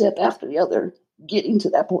footstep after the other getting to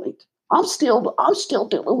that point. I'm still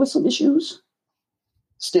dealing with some issues.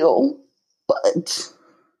 Still, but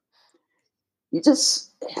you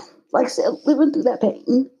just, like I said, living through that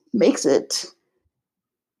pain makes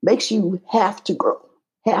you have to grow,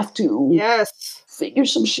 have to Yes. figure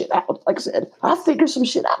some shit out. Like I said, I figured some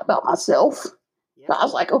shit out about myself. Yep. I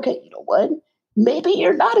was like, okay, you know what? Maybe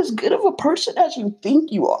you're not as good of a person as you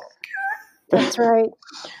think you are. That's right.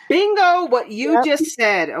 Bingo, what you Yep. just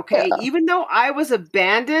said. Okay. Yeah. Even though I was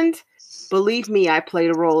abandoned, believe me, I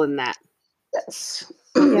played a role in that. Yes.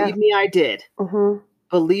 Believe me, I did. Mm-hmm.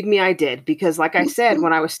 Believe me, I did. Because like I said,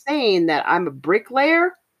 when I was saying that I'm a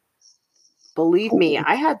bricklayer, believe me,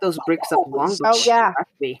 I had those bricks up long before Oh, yeah. she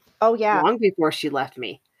left me. Oh, yeah. Long before she left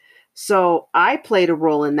me. So I played a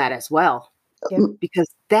role in that as well. Yep.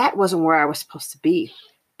 Because that wasn't where I was supposed to be.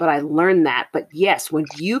 But I learned that. But yes, when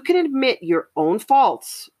you can admit your own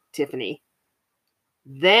faults, Tiffany,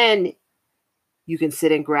 then you can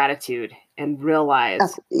sit in gratitude and realize.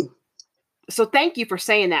 Absolutely. So thank you for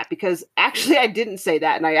saying that, because actually I didn't say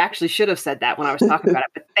that, and I actually should have said that when I was talking about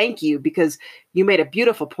it. But thank you, because you made a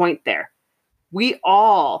beautiful point there. We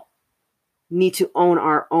all need to own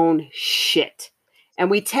our own shit. And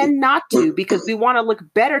we tend not to, because we want to look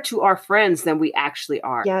better to our friends than we actually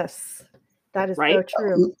are. Yes. That is Right? so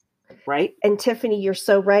true. Right? And Tiffany, you're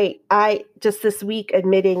so right. I just this week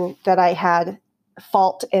admitting that I had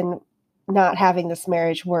fault in not having this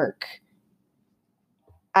marriage work.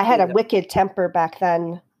 I had a wicked temper back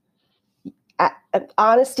then.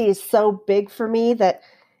 honesty is so big for me that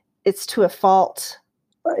it's to a fault.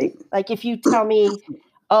 Right. Like if you tell me,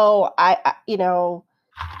 oh, I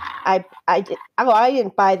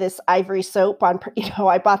didn't buy this Ivory soap on,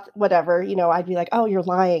 I bought whatever, I'd be like, oh, you're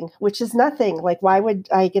lying, which is nothing. Like, why would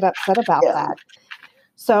I get upset about that?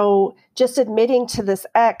 So just admitting to this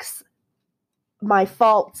ex my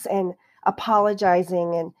faults and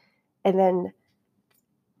apologizing and then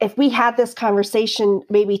if we had this conversation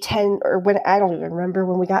maybe 10 or when I don't even remember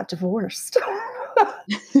when we got divorced.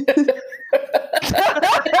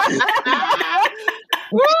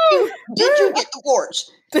 Did you get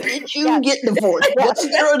divorced? Did you get divorced? Was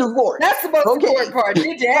there a divorce? That's the most important part.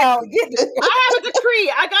 Did you actually get divorced? I have a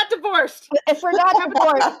decree. I got divorced. If we're not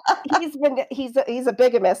divorced, he's a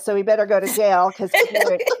bigamist, so he better go to jail because.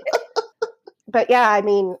 But yeah, I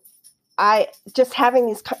mean, I just having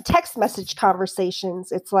these text message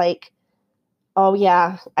conversations. It's like, oh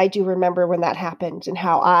yeah, I do remember when that happened and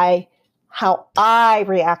how I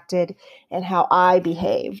reacted and how I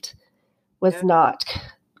behaved was not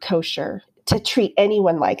kosher to treat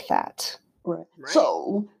anyone like that. Right.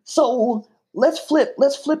 So let's flip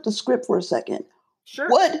the script for a second. Sure.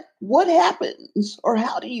 What happens or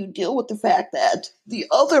how do you deal with the fact that the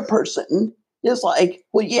other person is like,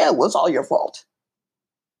 well, yeah, it was all your fault.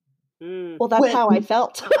 Well, that's how I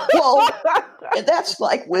felt. Well, and that's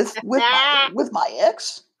like with my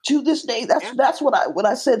ex to this day. That's what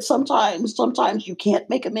I said. Sometimes you can't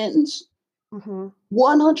make amends.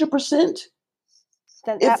 100%.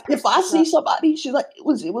 If I see somebody, she's like, it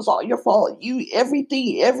was all your fault.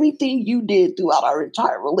 Everything you did throughout our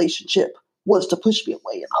entire relationship was to push me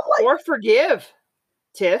away. And I'm like, or forgive,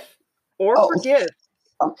 Tiff, forgive.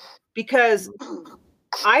 Because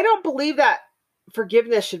I don't believe that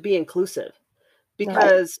forgiveness should be inclusive.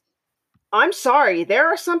 Because I'm sorry, there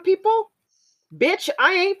are some people, bitch,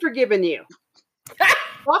 I ain't forgiving you.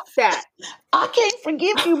 Fuck that. I can't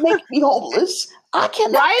forgive you making me homeless. I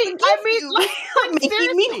cannot forgive you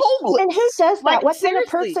making me homeless. And who does that? What kind of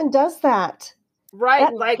person does that?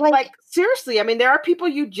 Right. Like seriously, I mean, there are people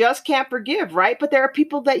you just can't forgive, right? But there are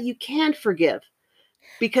people that you can forgive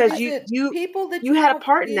because you had a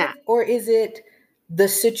part in that. Or is it the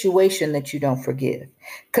situation that you don't forgive?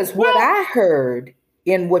 Because what I heard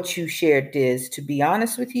in what you shared is, to be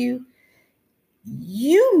honest with you,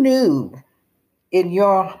 you knew in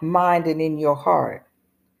your mind and in your heart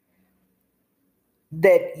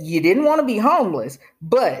that you didn't want to be homeless,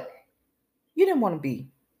 but you didn't want to be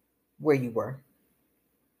where you were.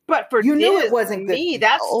 But for you knew it wasn't me, good.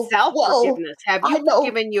 that's self-forgiveness. Have you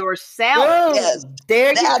forgiven yourself? Yes,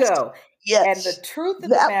 there you go. Yes. And the truth of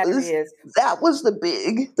the matter is that was the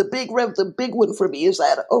big one for me is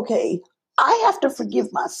that, okay, I have to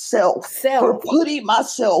forgive myself for putting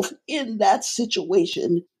myself in that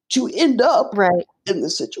situation to end up in the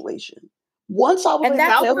situation. Once I was and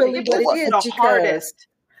that's really what it is, the hardest.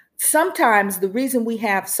 Sometimes the reason we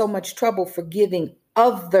have so much trouble forgiving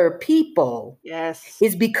other people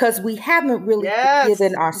is because we haven't really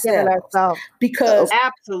forgiven ourselves. Because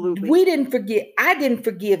absolutely I didn't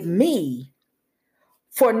forgive me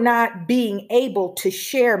for not being able to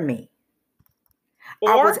share me.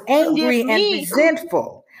 I was angry and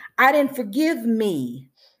resentful. I didn't forgive me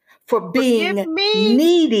for being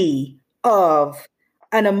needy of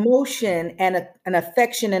an emotion and an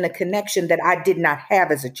affection and a connection that I did not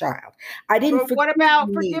have as a child. I didn't. But what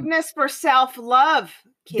about forgiveness for self-love?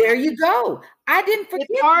 Kim? There you go. I didn't forgive.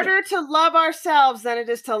 It's harder to love ourselves than it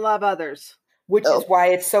is to love others. Which is why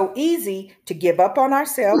it's so easy to give up on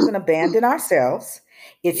ourselves and abandon ourselves.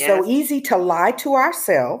 It's so easy to lie to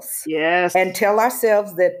ourselves and tell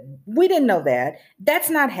ourselves that we didn't know that. That's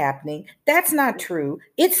not happening. That's not true.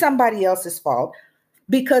 It's somebody else's fault.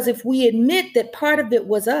 Because if we admit that part of it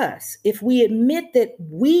was us, if we admit that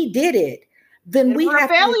we did it, then we have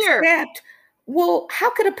to accept, well, how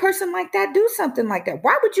could a person like that do something like that?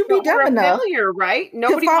 Why would you be dumb enough right?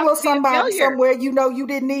 Nobody to follow somebody somewhere you know you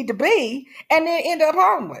didn't need to be and then end up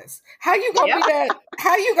homeless? How you gonna be that?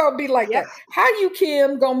 How you gonna be like that? How you,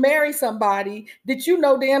 Kim, gonna marry somebody that you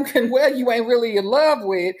know damn well you ain't really in love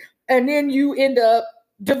with, and then you end up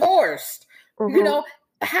divorced? You know,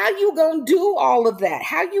 how you gonna do all of that?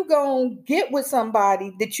 How you gonna get with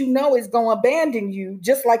somebody that you know is gonna abandon you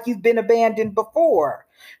just like you've been abandoned before?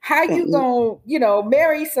 How you gonna,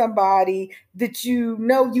 marry somebody that you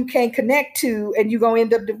know you can't connect to and you're gonna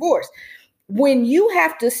end up divorced? When you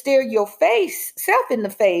have to stare yourself in the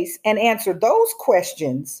face and answer those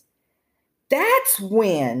questions, that's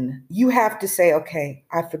when you have to say, okay,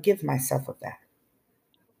 I forgive myself of that.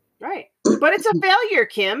 Right. But it's a failure,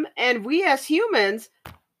 Kim. And we as humans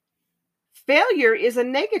failure is a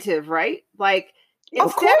negative, right? Like, Of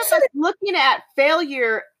instead course of us it looking at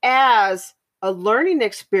failure as a learning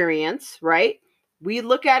experience, right? We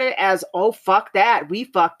look at it as, oh, fuck that. We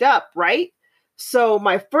fucked up, right? So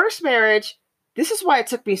my first marriage, this is why it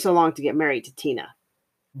took me so long to get married to Tina.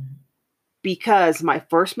 Because my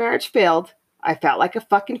first marriage failed. I felt like a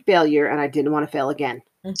fucking failure and I didn't want to fail again.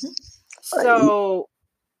 Mm-hmm. So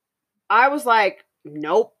I was like,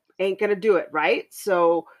 nope, ain't gonna do it, right?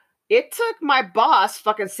 So it took my boss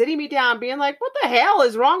fucking sitting me down, being like, what the hell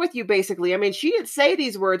is wrong with you, basically? I mean, she didn't say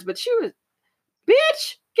these words, but she was,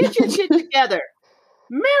 bitch, get your shit together.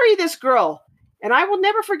 Marry this girl. And I will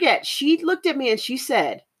never forget, she looked at me and she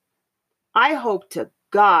said, I hope to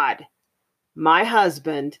God my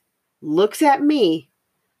husband looks at me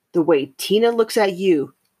the way Tina looks at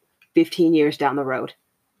you 15 years down the road.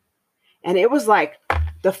 And it was like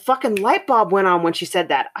the fucking light bulb went on when she said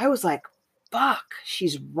that. I was like, fuck,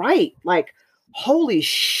 she's right. Like, holy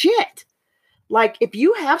shit. Like, if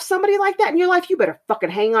you have somebody like that in your life, you better fucking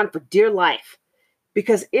hang on for dear life.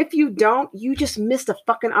 Because if you don't, you just missed a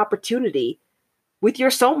fucking opportunity with your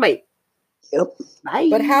soulmate. Yep. Bye.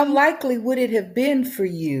 But how likely would it have been for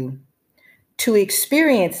you to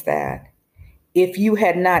experience that if you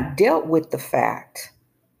had not dealt with the fact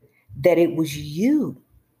that it was you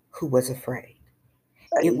who was afraid?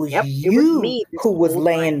 It was Yep, it was you me this who was whole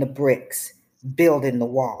laying time. the bricks, building the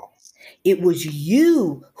wall. It was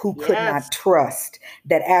you who could Yes. not trust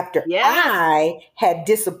that after Yes. I had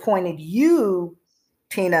disappointed you,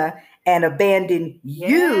 Tina, and abandoned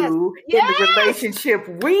you in the Yes.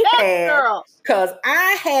 relationship we Yes, had, girl. because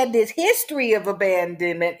I had this history of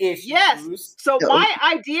abandonment issues. Yes. So Yep. my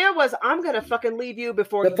idea was, I'm gonna fucking leave you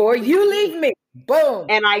before you leave me. Boom.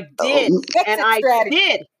 And I did. Oh. And Exit I strategy.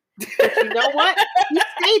 did. But you know what? She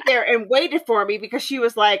stayed there and waited for me because she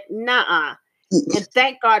was like, nah. And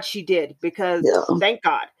thank God she did, because Yeah. thank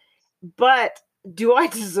God. But do I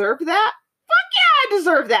deserve that? Fuck yeah, I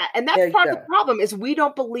deserve that. And There that's you part of go. the problem, is we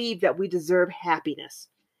don't believe that we deserve happiness.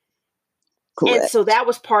 Correct. And so that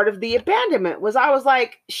was part of the abandonment, was I was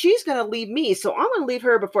like, she's going to leave me, so I'm going to leave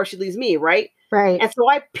her before she leaves me, right? Right. And so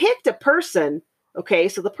I picked a person, okay?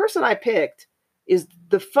 So the person I picked is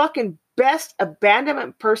the fucking best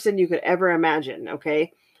abandonment person you could ever imagine,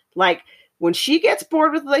 okay? Like, when she gets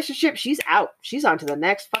bored with the relationship, she's out. She's on to the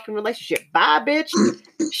next fucking relationship. Bye, bitch.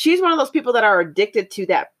 She's one of those people that are addicted to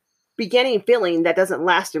that beginning feeling that doesn't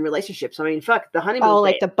last in relationships. I mean, fuck, the honeymoon Oh,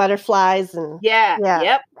 like phase. the butterflies and Yeah, yeah.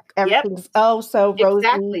 yep. Everything's so rosy.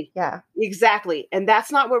 Exactly. Yeah. Exactly. And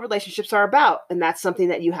that's not what relationships are about. And that's something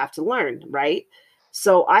that you have to learn, right?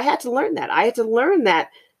 So I had to learn that. I had to learn that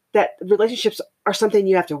relationships are something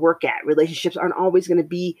you have to work at. Relationships aren't always going to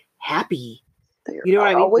be happy. You know what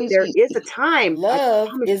I mean? But there is a time. Love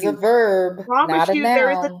is a verb, not a noun. There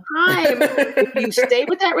is a time if you stay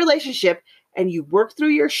with that relationship and you work through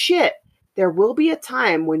your shit, there will be a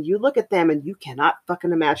time when you look at them and you cannot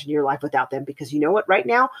fucking imagine your life without them. Because you know what? Right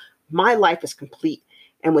now, my life is complete.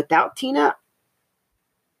 And without Tina,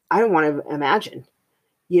 I don't want to imagine,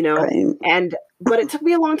 you know? Right. But it took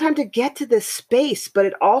me a long time to get to this space, but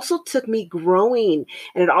it also took me growing,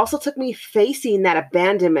 and it also took me facing that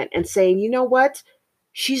abandonment and saying, you know what?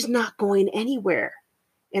 She's not going anywhere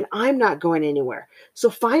and I'm not going anywhere. So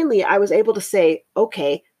finally I was able to say,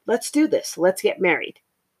 okay, let's do this. Let's get married,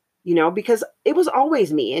 you know, because it was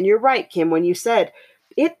always me. And you're right, Kim, when you said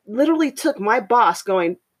it literally took my boss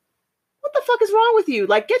going, what the fuck is wrong with you?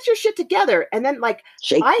 Like, get your shit together. And then, like,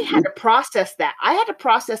 I had to process that. I had to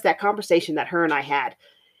process that conversation that her and I had.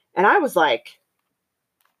 And I was like,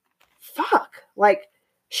 fuck, like,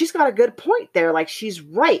 she's got a good point there. Like, she's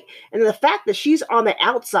right. And the fact that she's on the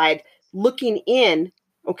outside looking in,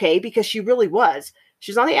 okay, because she really was.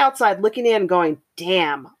 She's on the outside looking in going,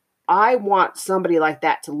 damn, I want somebody like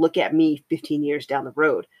that to look at me 15 years down the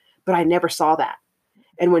road. But I never saw that.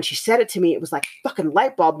 And when she said it to me, it was like fucking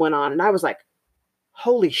light bulb went on. And I was like,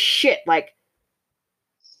 holy shit. Like,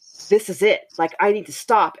 this is it. Like, I need to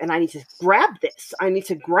stop and I need to grab this. I need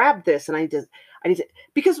to grab this. And I need to,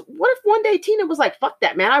 because what if one day Tina was like, fuck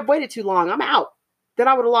that, man. I've waited too long. I'm out. Then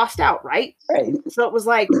I would have lost out. Right. Right. So it was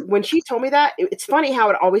like, when she told me that, it's funny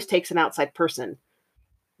how it always takes an outside person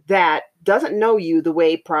that doesn't know you the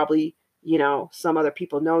way probably, you know, some other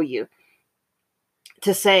people know you,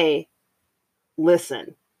 to say,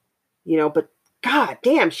 listen, you know, but God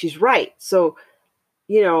damn, she's right. So,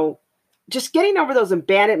 you know, just getting over those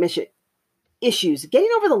abandonment issues, getting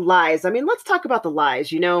over the lies. I mean, let's talk about the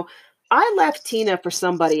lies. You know, I left Tina for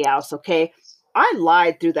somebody else. Okay. I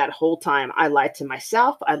lied through that whole time. I lied to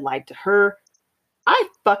myself. I lied to her. I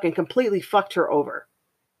fucking completely fucked her over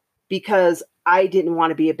because I didn't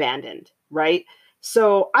want to be abandoned. right?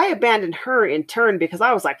 So I abandoned her in turn because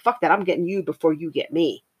I was like, fuck that, I'm getting you before you get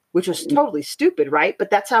me, which was totally stupid, right? But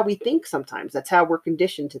that's how we think sometimes. That's how we're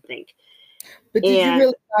conditioned to think. But did you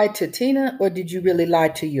really lie to Tina, or did you really lie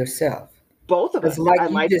to yourself? Both of us. Like I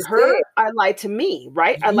lied to her, I lied to me,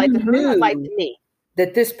 right? I lied to her, I lied to me.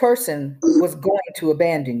 That this person was going to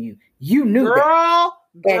abandon you. You knew girl,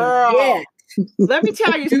 that. Girl, and yet, let me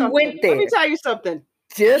tell you something. Went there. Let me tell you something.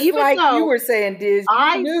 Just even like you were saying, Diz,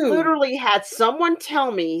 I literally had someone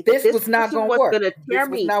tell me that this was not going to work. This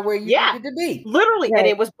was not where you needed to be. Literally, and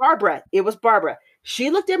it was Barbara. It was Barbara. She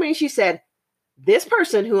looked at me and she said, "This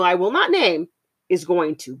person, who I will not name, is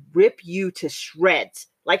going to rip you to shreds."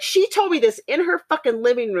 Like, she told me this in her fucking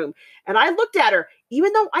living room, and I looked at her,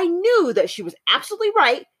 even though I knew that she was absolutely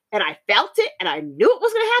right, and I felt it, and I knew it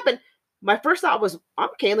was going to happen. My first thought was, I'm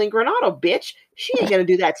Kayleen Granado, bitch. She ain't going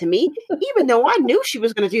to do that to me, even though I knew she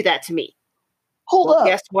was going to do that to me. Hold up.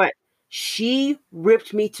 Guess what? She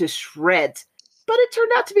ripped me to shreds. But it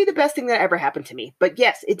turned out to be the best thing that ever happened to me. But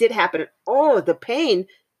yes, it did happen. Oh, the pain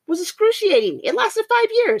was excruciating. It lasted 5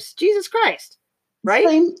 years. Jesus Christ. Right?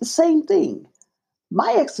 Same thing.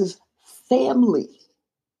 My ex's family,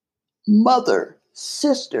 mother,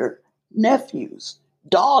 sister, nephews,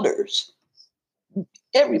 daughters,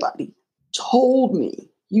 everybody told me,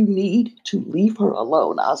 you need to leave her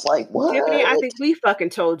alone. I was like, what? Tiffany, I think we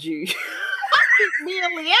fucking told you. Me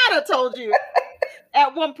and Leanna told you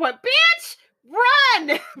at one point, bitch,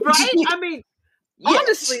 run, right? I mean,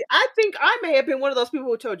 honestly, I think I may have been one of those people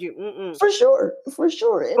who told you. Mm-mm. For sure.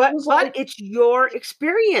 But it's your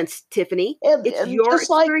experience, Tiffany. It's your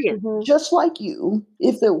experience. Just like you,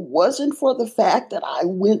 if it wasn't for the fact that I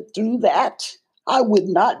went through that, I would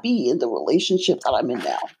not be in the relationship that I'm in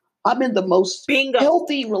now. I'm in the most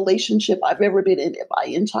healthy relationship I've ever been in my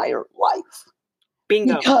entire life.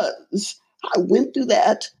 Bingo. Because I went through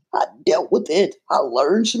that. I dealt with it. I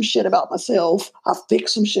learned some shit about myself. I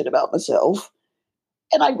fixed some shit about myself.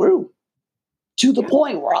 And I grew to the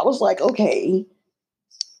point where I was like, okay,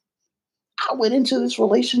 I went into this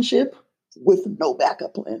relationship with no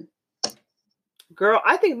backup plan. Girl,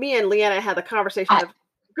 I think me and Leanna had the conversation of,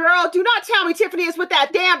 girl, do not tell me Tiffany is with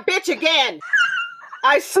that damn bitch again.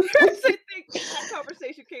 I seriously think that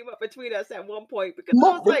conversation came up between us at one point because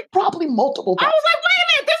I was like, probably multiple times. I was like, wait a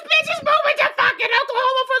minute, this bitch is moving to fucking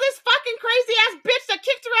Oklahoma for this fucking crazy ass bitch that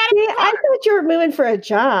kicked her out of the car. I thought you were moving for a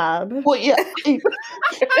job. Well, yeah.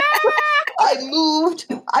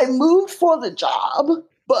 I moved for the job,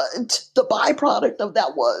 but the byproduct of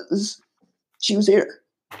that was she was here.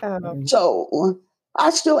 So I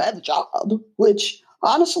still had the job, which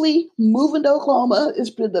honestly, moving to Oklahoma has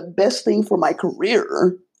been the best thing for my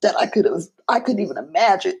career that I couldn't even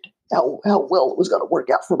imagine how well it was going to work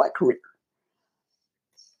out for my career.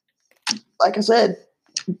 Like I said.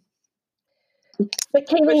 But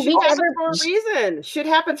Kayleen, shit happens for a reason. Shit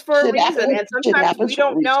happens for a reason. And sometimes we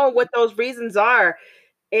don't know what those reasons are.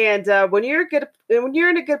 And when you're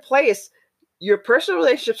in a good place, your personal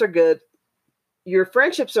relationships are good, your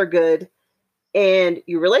friendships are good, and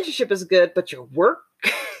your relationship is good, but your work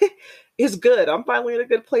is good. I'm finally in a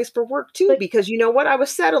good place for work too, because you know what? I was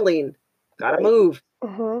settling. Gotta move.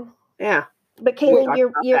 Mm-hmm. Yeah. But Kayleen,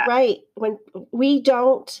 you're right. When we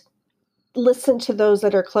don't listen to those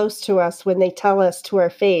that are close to us when they tell us to our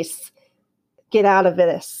face, get out of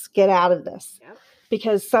this, get out of this. Yep.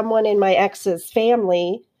 Because someone in my ex's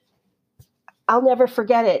family, I'll never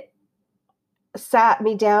forget it, sat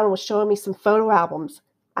me down and was showing me some photo albums.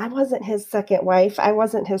 I wasn't his second wife. I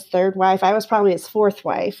wasn't his third wife. I was probably his fourth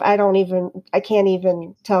wife. I can't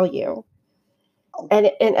even tell you.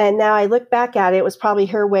 And now I look back at it, it was probably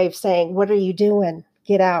her way of saying, what are you doing?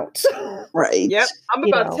 Get out. Right. Yep. I'm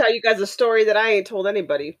about to tell you guys a story that I ain't told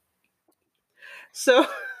anybody. So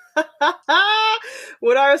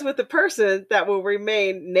when I was with the person that will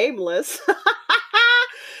remain nameless,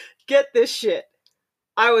 get this shit.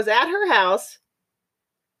 I was at her house.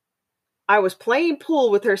 I was playing pool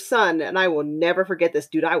with her son, and I will never forget this,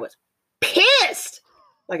 dude. I was pissed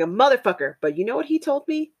like a motherfucker. But you know what he told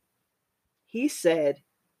me? He said,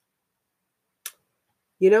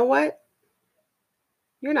 you know what?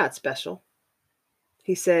 You're not special.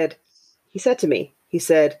 He said to me,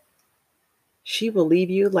 she will leave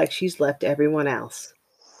you like she's left everyone else.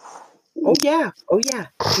 Oh yeah.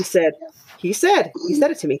 He said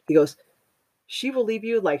it to me. He goes, she will leave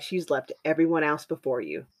you like she's left everyone else before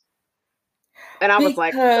you. And I was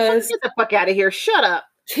like, get the fuck out of here. Shut up.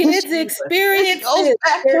 Kids experience it.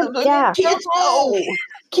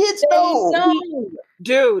 Kids know.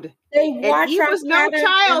 Dude. And he was no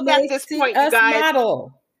child at this point, you guys.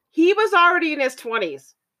 Model. He was already in his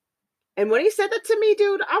 20s. And when he said that to me,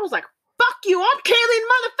 dude, I was like, fuck you. I'm Kayleen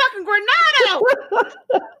motherfucking Granado.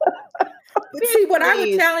 But see, what I would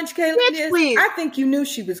please. challenge Kayleen Bitch, is, please. I think you knew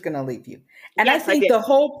she was going to leave you. And Yes, I think the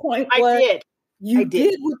whole point was you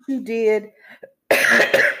did what you did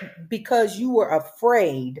because you were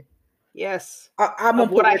afraid. Yes. I'm going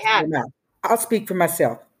to put words in your mouth. I'll speak for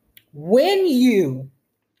myself. When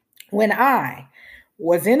I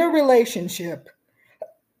was in a relationship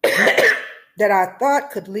that I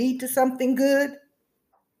thought could lead to something good,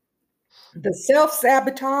 the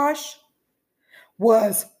self-sabotage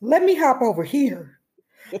was, let me hop over here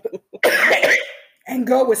and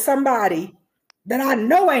go with somebody that I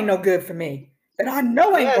know ain't no good for me, that I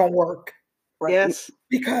know ain't gonna work. Right? Yes.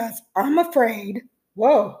 Because I'm afraid,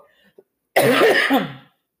 to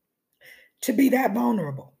be that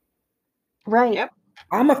vulnerable. Right. Yep.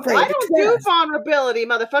 I'm afraid. I don't do vulnerability,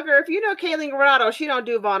 motherfucker. If you know Kayleen Granado, she don't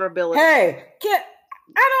do vulnerability. Hey,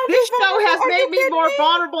 this show has made me more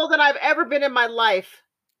vulnerable than I've ever been in my life.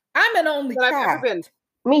 I'm an only child. I've ever been.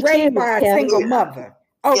 Me raised too. by a single mother.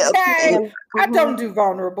 Okay. I don't do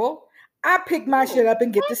vulnerable. I pick my shit up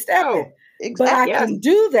and get to stepping. Exactly. But I can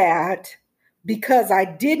do that because I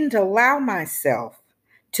didn't allow myself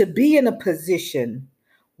to be in a position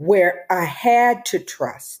where I had to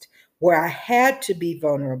trust, where I had to be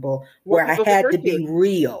vulnerable, where I had to be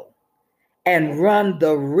real and run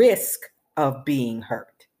the risk of being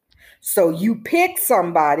hurt. So you pick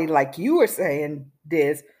somebody, like you were saying,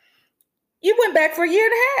 Diz, you went back for a year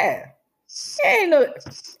and a half. Ain't no,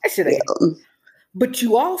 that shit ain't. But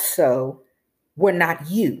you also were not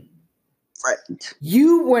you. Right.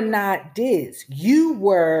 You were not Diz. You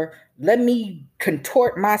were, let me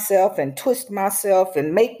contort myself and twist myself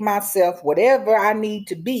and make myself whatever I need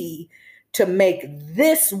to be to make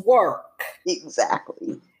this work.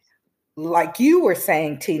 Exactly. Like you were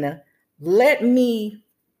saying, Tina, let me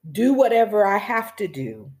do whatever I have to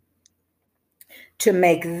do to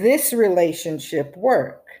make this relationship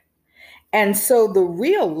work. And so the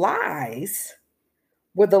real lies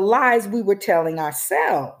were the lies we were telling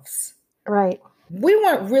ourselves. Right. We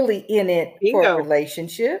weren't really in it for a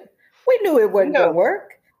relationship. We knew it wasn't going to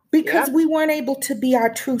work because we weren't able to be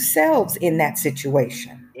our true selves in that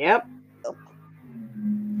situation. Yep. But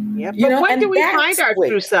when do we find our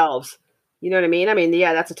true selves? You know what I mean? I mean,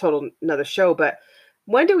 yeah, that's a total another show, but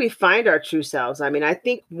when do we find our true selves? I mean, I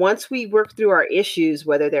think once we work through our issues,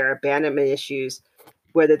 whether they're abandonment issues,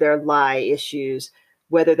 whether they're lie issues,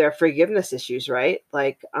 whether they're forgiveness issues, right?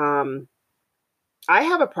 Like, I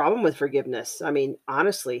have a problem with forgiveness. I mean,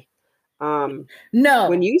 honestly, no,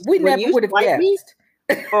 when you would have guessed. Me,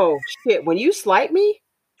 oh shit! When you slight me,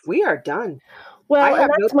 we are done. Well, I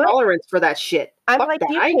have no tolerance for that shit. I'm Fuck like that.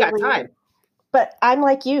 you, I ain't got time. But I'm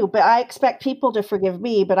like you. But I expect people to forgive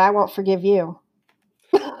me, but I won't forgive you.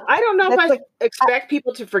 I don't know if I expect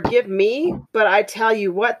people to forgive me, but I tell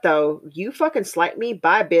you what, though, you fucking slight me,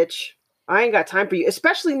 bye, bitch. I ain't got time for you,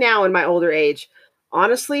 especially now in my older age.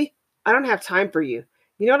 Honestly, I don't have time for you.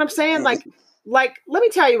 You know what I'm saying? Like, let me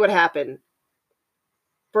tell you what happened.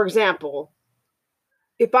 For example,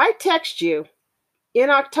 if I text you in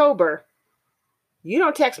October, you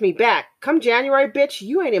don't text me back. Come January, bitch,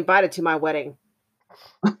 you ain't invited to my wedding.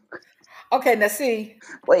 Okay, now see.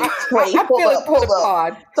 Wait, I'm feeling hold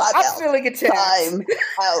up. I'm feeling attacked. Time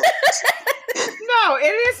out. No, it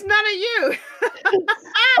is none of you.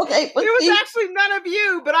 Okay, but it was actually none of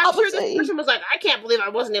you, but I'm sure this person was like, I can't believe I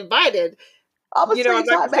wasn't invited. I'm not going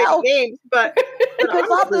to say names, but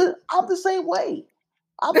because I'm the same way.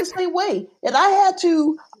 I'm the same way, and I had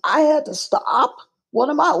to stop. One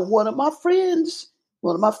of my friends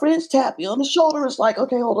tapped me on the shoulder. It's like,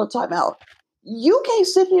 okay, hold on, time out. You can't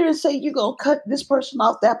sit here and say you're going to cut this person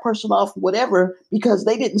off, that person off, whatever, because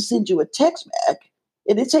they didn't send you a text back.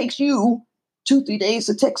 And it takes you 2-3 days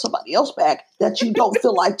to text somebody else back that you don't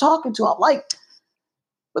feel like talking to. I'm like,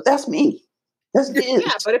 but that's me. That's it.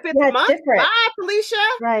 Yeah, but if it's different. Bye, Felicia.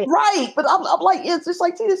 Right. But I'm like, it's just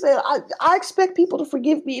like Tina said, I expect people to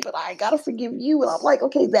forgive me, but I got to forgive you. And I'm like,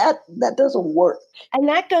 okay, that doesn't work. And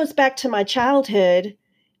that goes back to my childhood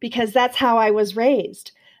because that's how I was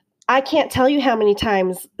raised. I can't tell you how many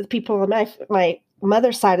times the people on my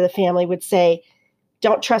mother's side of the family would say,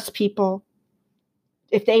 don't trust people.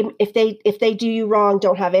 If they do you wrong,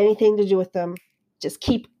 don't have anything to do with them. Just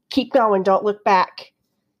keep going. Don't look back.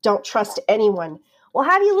 Don't trust anyone. Well,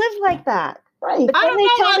 how do you live like that? Right. I don't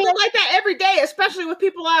know. I live like that every day, especially with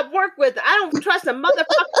people I work with. I don't trust a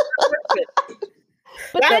motherfucker I work with.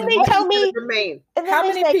 But then they tell me. How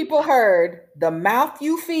many people heard the mouth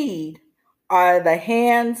you feed are the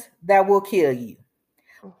hands that will kill you?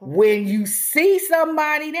 Mm-hmm. When you see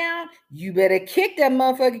somebody down, you better kick that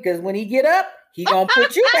motherfucker because when he get up, he gonna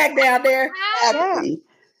put you back down there. Exactly.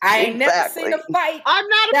 I ain't never Exactly. seen a fight. I'm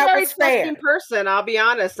not a that very was fair. trusting person. I'll be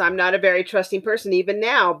honest. I'm not a very trusting person even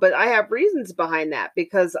now, but I have reasons behind that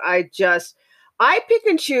because I pick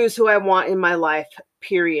and choose who I want in my life,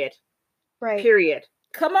 period. Right. Period.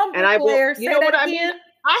 Come on, And I will, Bricklayer, you say know that what I again. mean?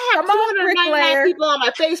 I have Come on, 299 Bricklayer. people on my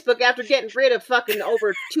Facebook after getting rid of fucking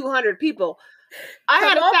over 200 people. I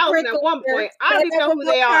had Come on, 1,000 at one Bricklayer. point. I don't Say even that know one who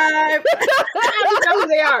more they are. time. I don't even know who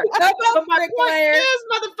they are. Come on, But my point Bricklayer. is,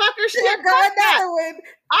 motherfucker, shit, There go fuck that. another one.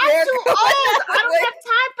 I'm There too go old. I another don't one. have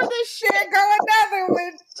time for this shit. There go another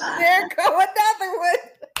one. There go another one.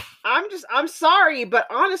 I'm sorry, but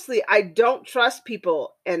honestly, I don't trust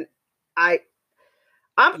people, and I'm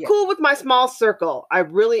cool with my small circle. I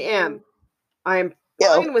really am. I'm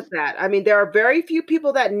fine with that. I mean, there are very few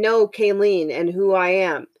people that know Kayleen and who I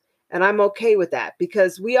am, and I'm okay with that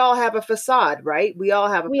because we all have a facade, right? We all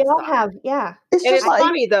have a facade. all have, yeah. It's And just it's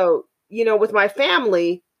funny though, you know, with my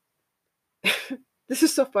family, this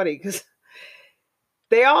is so funny because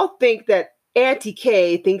they all think that Auntie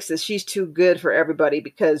Kay thinks that she's too good for everybody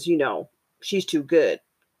because, you know, she's too good.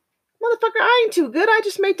 Motherfucker, I ain't too good. I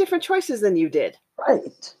just made different choices than you did.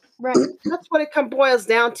 right. Right. That's what it boils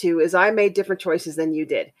down to is I made different choices than you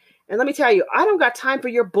did. And let me tell you, I don't got time for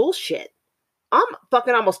your bullshit. I'm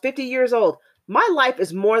fucking almost 50 years old. My life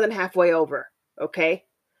is more than halfway over. Okay.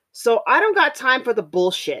 So I don't got time for the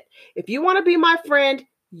bullshit. If you want to be my friend,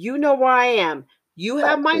 you know where I am. You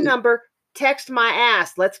have my number. Text my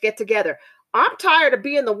ass. Let's get together. I'm tired of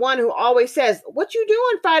being the one who always says, what you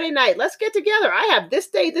doing Friday night? Let's get together. I have this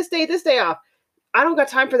day off. I don't got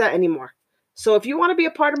time for that anymore. So if you want to be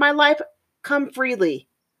a part of my life, come freely.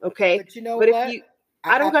 Okay. But you know what? If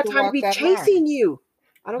I don't got time to be chasing you.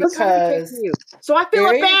 I don't got time to be chasing you. So I feel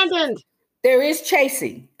abandoned. There is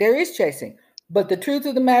chasing. But the truth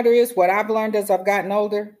of the matter is, what I've learned as I've gotten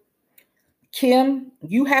older, Kim,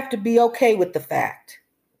 you have to be okay with the fact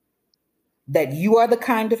that you are the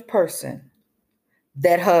kind of person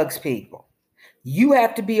that hugs people. You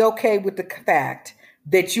have to be okay with the fact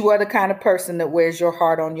that you are the kind of person that wears your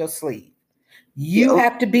heart on your sleeve. You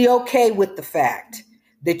have to be okay with the fact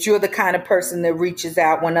that you're the kind of person that reaches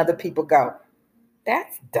out when other people go,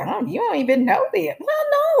 that's dumb. You don't even know them. Well,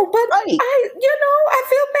 no, but I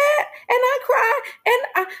feel bad and I cry and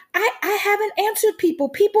I haven't answered people.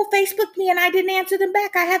 People Facebook me and I didn't answer them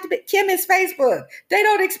back. I have to be. Kim is Facebook. They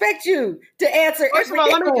don't expect you to answer. First of all,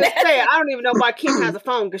 let me just say, I don't even know why Kim has a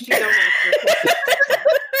phone because she don't answer.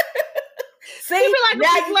 See, be like now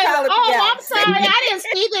a week later, I'm sorry, See? I didn't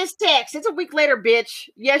see this text. It's a week later, bitch.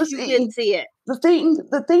 Yes, you did see it. The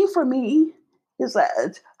thing for me is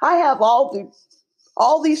that I have all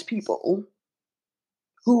these people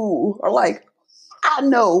who are like, I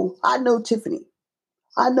know Tiffany.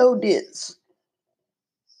 I know Diz.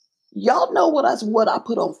 Y'all know what I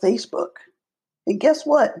put on Facebook. And guess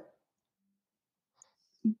what?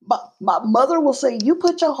 My mother will say, you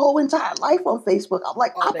put your whole entire life on Facebook. I'm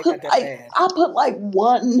like, I put like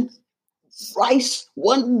one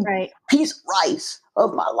piece of rice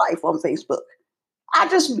of my life on Facebook.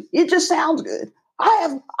 It just sounds good.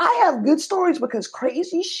 I have good stories because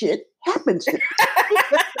crazy shit happens to me.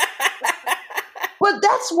 But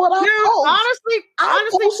that's what I post.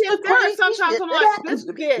 Honestly, Kim, there are sometimes I'm like, this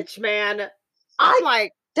bitch, man. I'm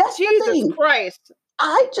like, that's Jesus Christ.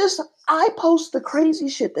 I post the crazy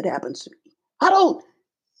shit that happens to me.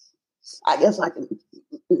 I guess I can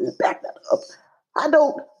back that up. I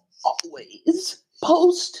don't always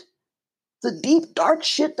post the deep, dark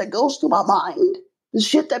shit that goes through my mind, the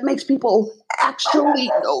shit that makes people actually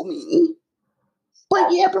know me.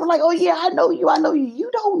 But yeah, people are like, oh yeah, I know you. You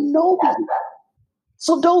don't know me.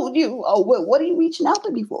 So don't you, what are you reaching out to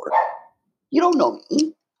me for? You don't know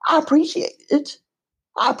me. I appreciate it.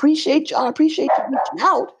 I appreciate you reaching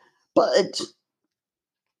out, but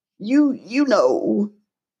you know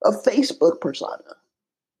a Facebook persona.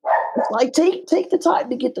 It's like take the time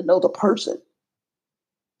to get to know the person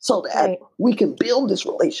so that we can build this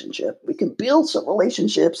relationship. We can build some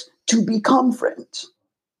relationships to become friends.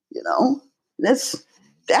 You know? That's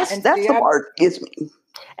the part that gets me.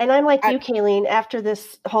 And I'm like you, Kayleen, after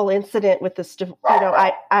this whole incident with this,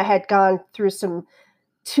 I had gone through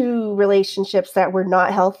two relationships that were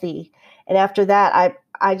not healthy. And after that,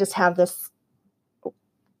 I just have this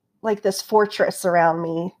fortress around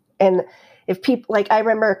me. And if people, like, I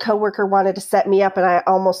remember a coworker wanted to set me up and I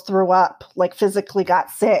almost threw up, like physically got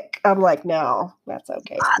sick. I'm like, no, that's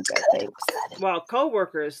okay. Thanks. Well,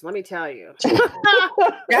 coworkers, let me tell you.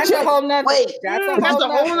 That's a whole nother. That's a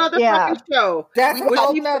whole nother fucking show. That's a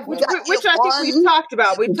whole nother. Which I think we've talked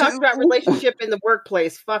about. We've talked about relationship in the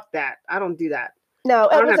workplace. Fuck that. I don't do that. No,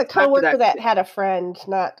 I it don't was have a time for coworker that shit. had a friend.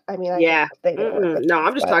 Not, I mean, I Yeah. they didn't work with No, us,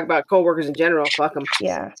 I'm just but talking about coworkers in general. Fuck them.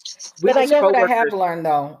 yeah. We But I just guess What I have coworkers. learned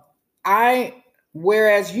though,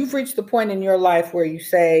 whereas you've reached the point in your life where you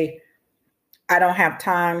say, I don't have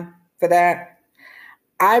time for that.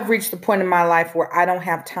 I've reached the point in my life where I don't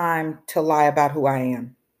have time to lie about who I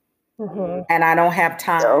am. Mhm. And I don't have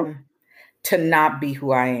time to not be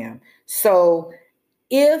who I am. So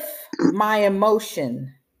if my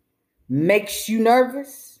emotion makes you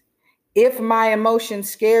nervous, if my emotion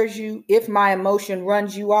scares you, if my emotion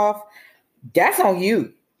runs you off, that's on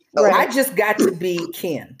you. Right. I just got to be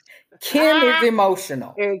Kim. Kim is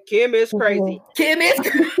emotional. And Kim is crazy. Mhm. Kim is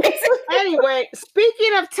crazy. Anyway,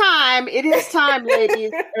 speaking of time, it is time,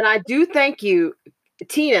 ladies. And I do thank you,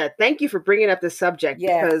 Tina. Thank you for bringing up this subject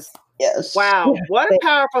because, Yes. wow, Yeah. what a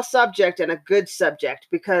powerful subject and a good subject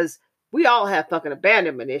because we all have fucking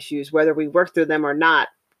abandonment issues, whether we work through them or not.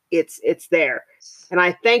 It's there. And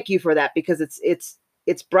I thank you for that because it's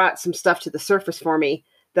brought some stuff to the surface for me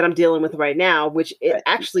that I'm dealing with right now, which it Right.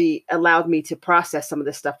 actually allowed me to process some of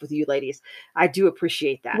this stuff with you ladies. I do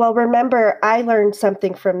appreciate that. Well, remember, I learned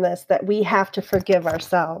something from this that we have to forgive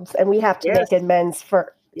ourselves and we have to Yes. make amends to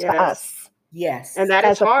Yes. us Yes. And that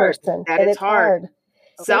is as a hard. person. That and is it's hard. Making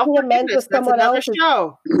amends Self-forgiveness. with That's someone another else is,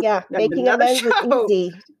 show. yeah, That's making another amends is show.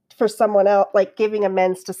 easy for someone else. Like giving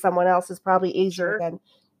amends to someone else is probably easier Sure. than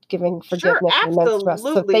giving Sure, forgiveness and amends to us. So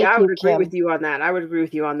absolutely. thank I you, would agree Kim. with you on that. I would agree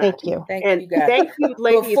with you on that. Thank you. Thank And you guys. thank you,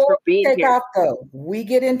 ladies, Before for we being take here. off, though, we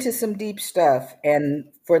get into some deep stuff. And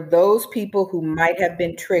for those people who might have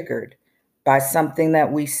been triggered by something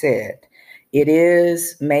that we said,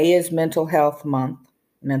 May is Mental Health Month,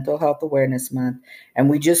 Mental Health Awareness Month. And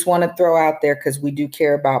we just want to throw out there, because we do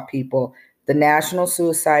care about people, the National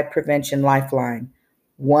Suicide Prevention Lifeline,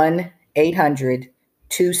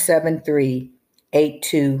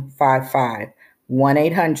 1-800-273-8255.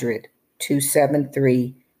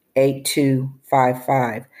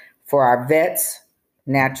 1-800-273-8255. For our vets,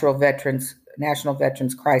 National Veterans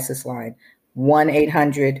Crisis Line,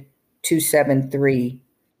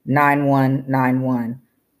 1-800-273-9191.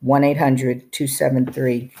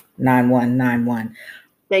 1-800-273-9191.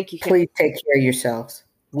 Thank you, Kim. Please take care of yourselves.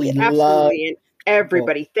 We love Absolutely. And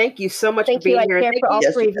everybody, thank you so much Thank for you. being I here. care Thank for all you,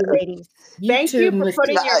 Yes, three of you ma'am. ladies. thank you for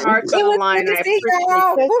putting your hearts on It the was line. good I to see appreciate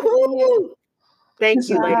y'all. Nice to see you. Thank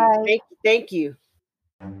you, ladies. Bye. Thank you.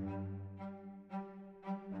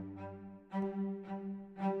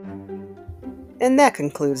 And that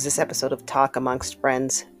concludes this episode of Talk Amongst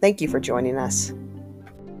Friends. Thank you for joining us.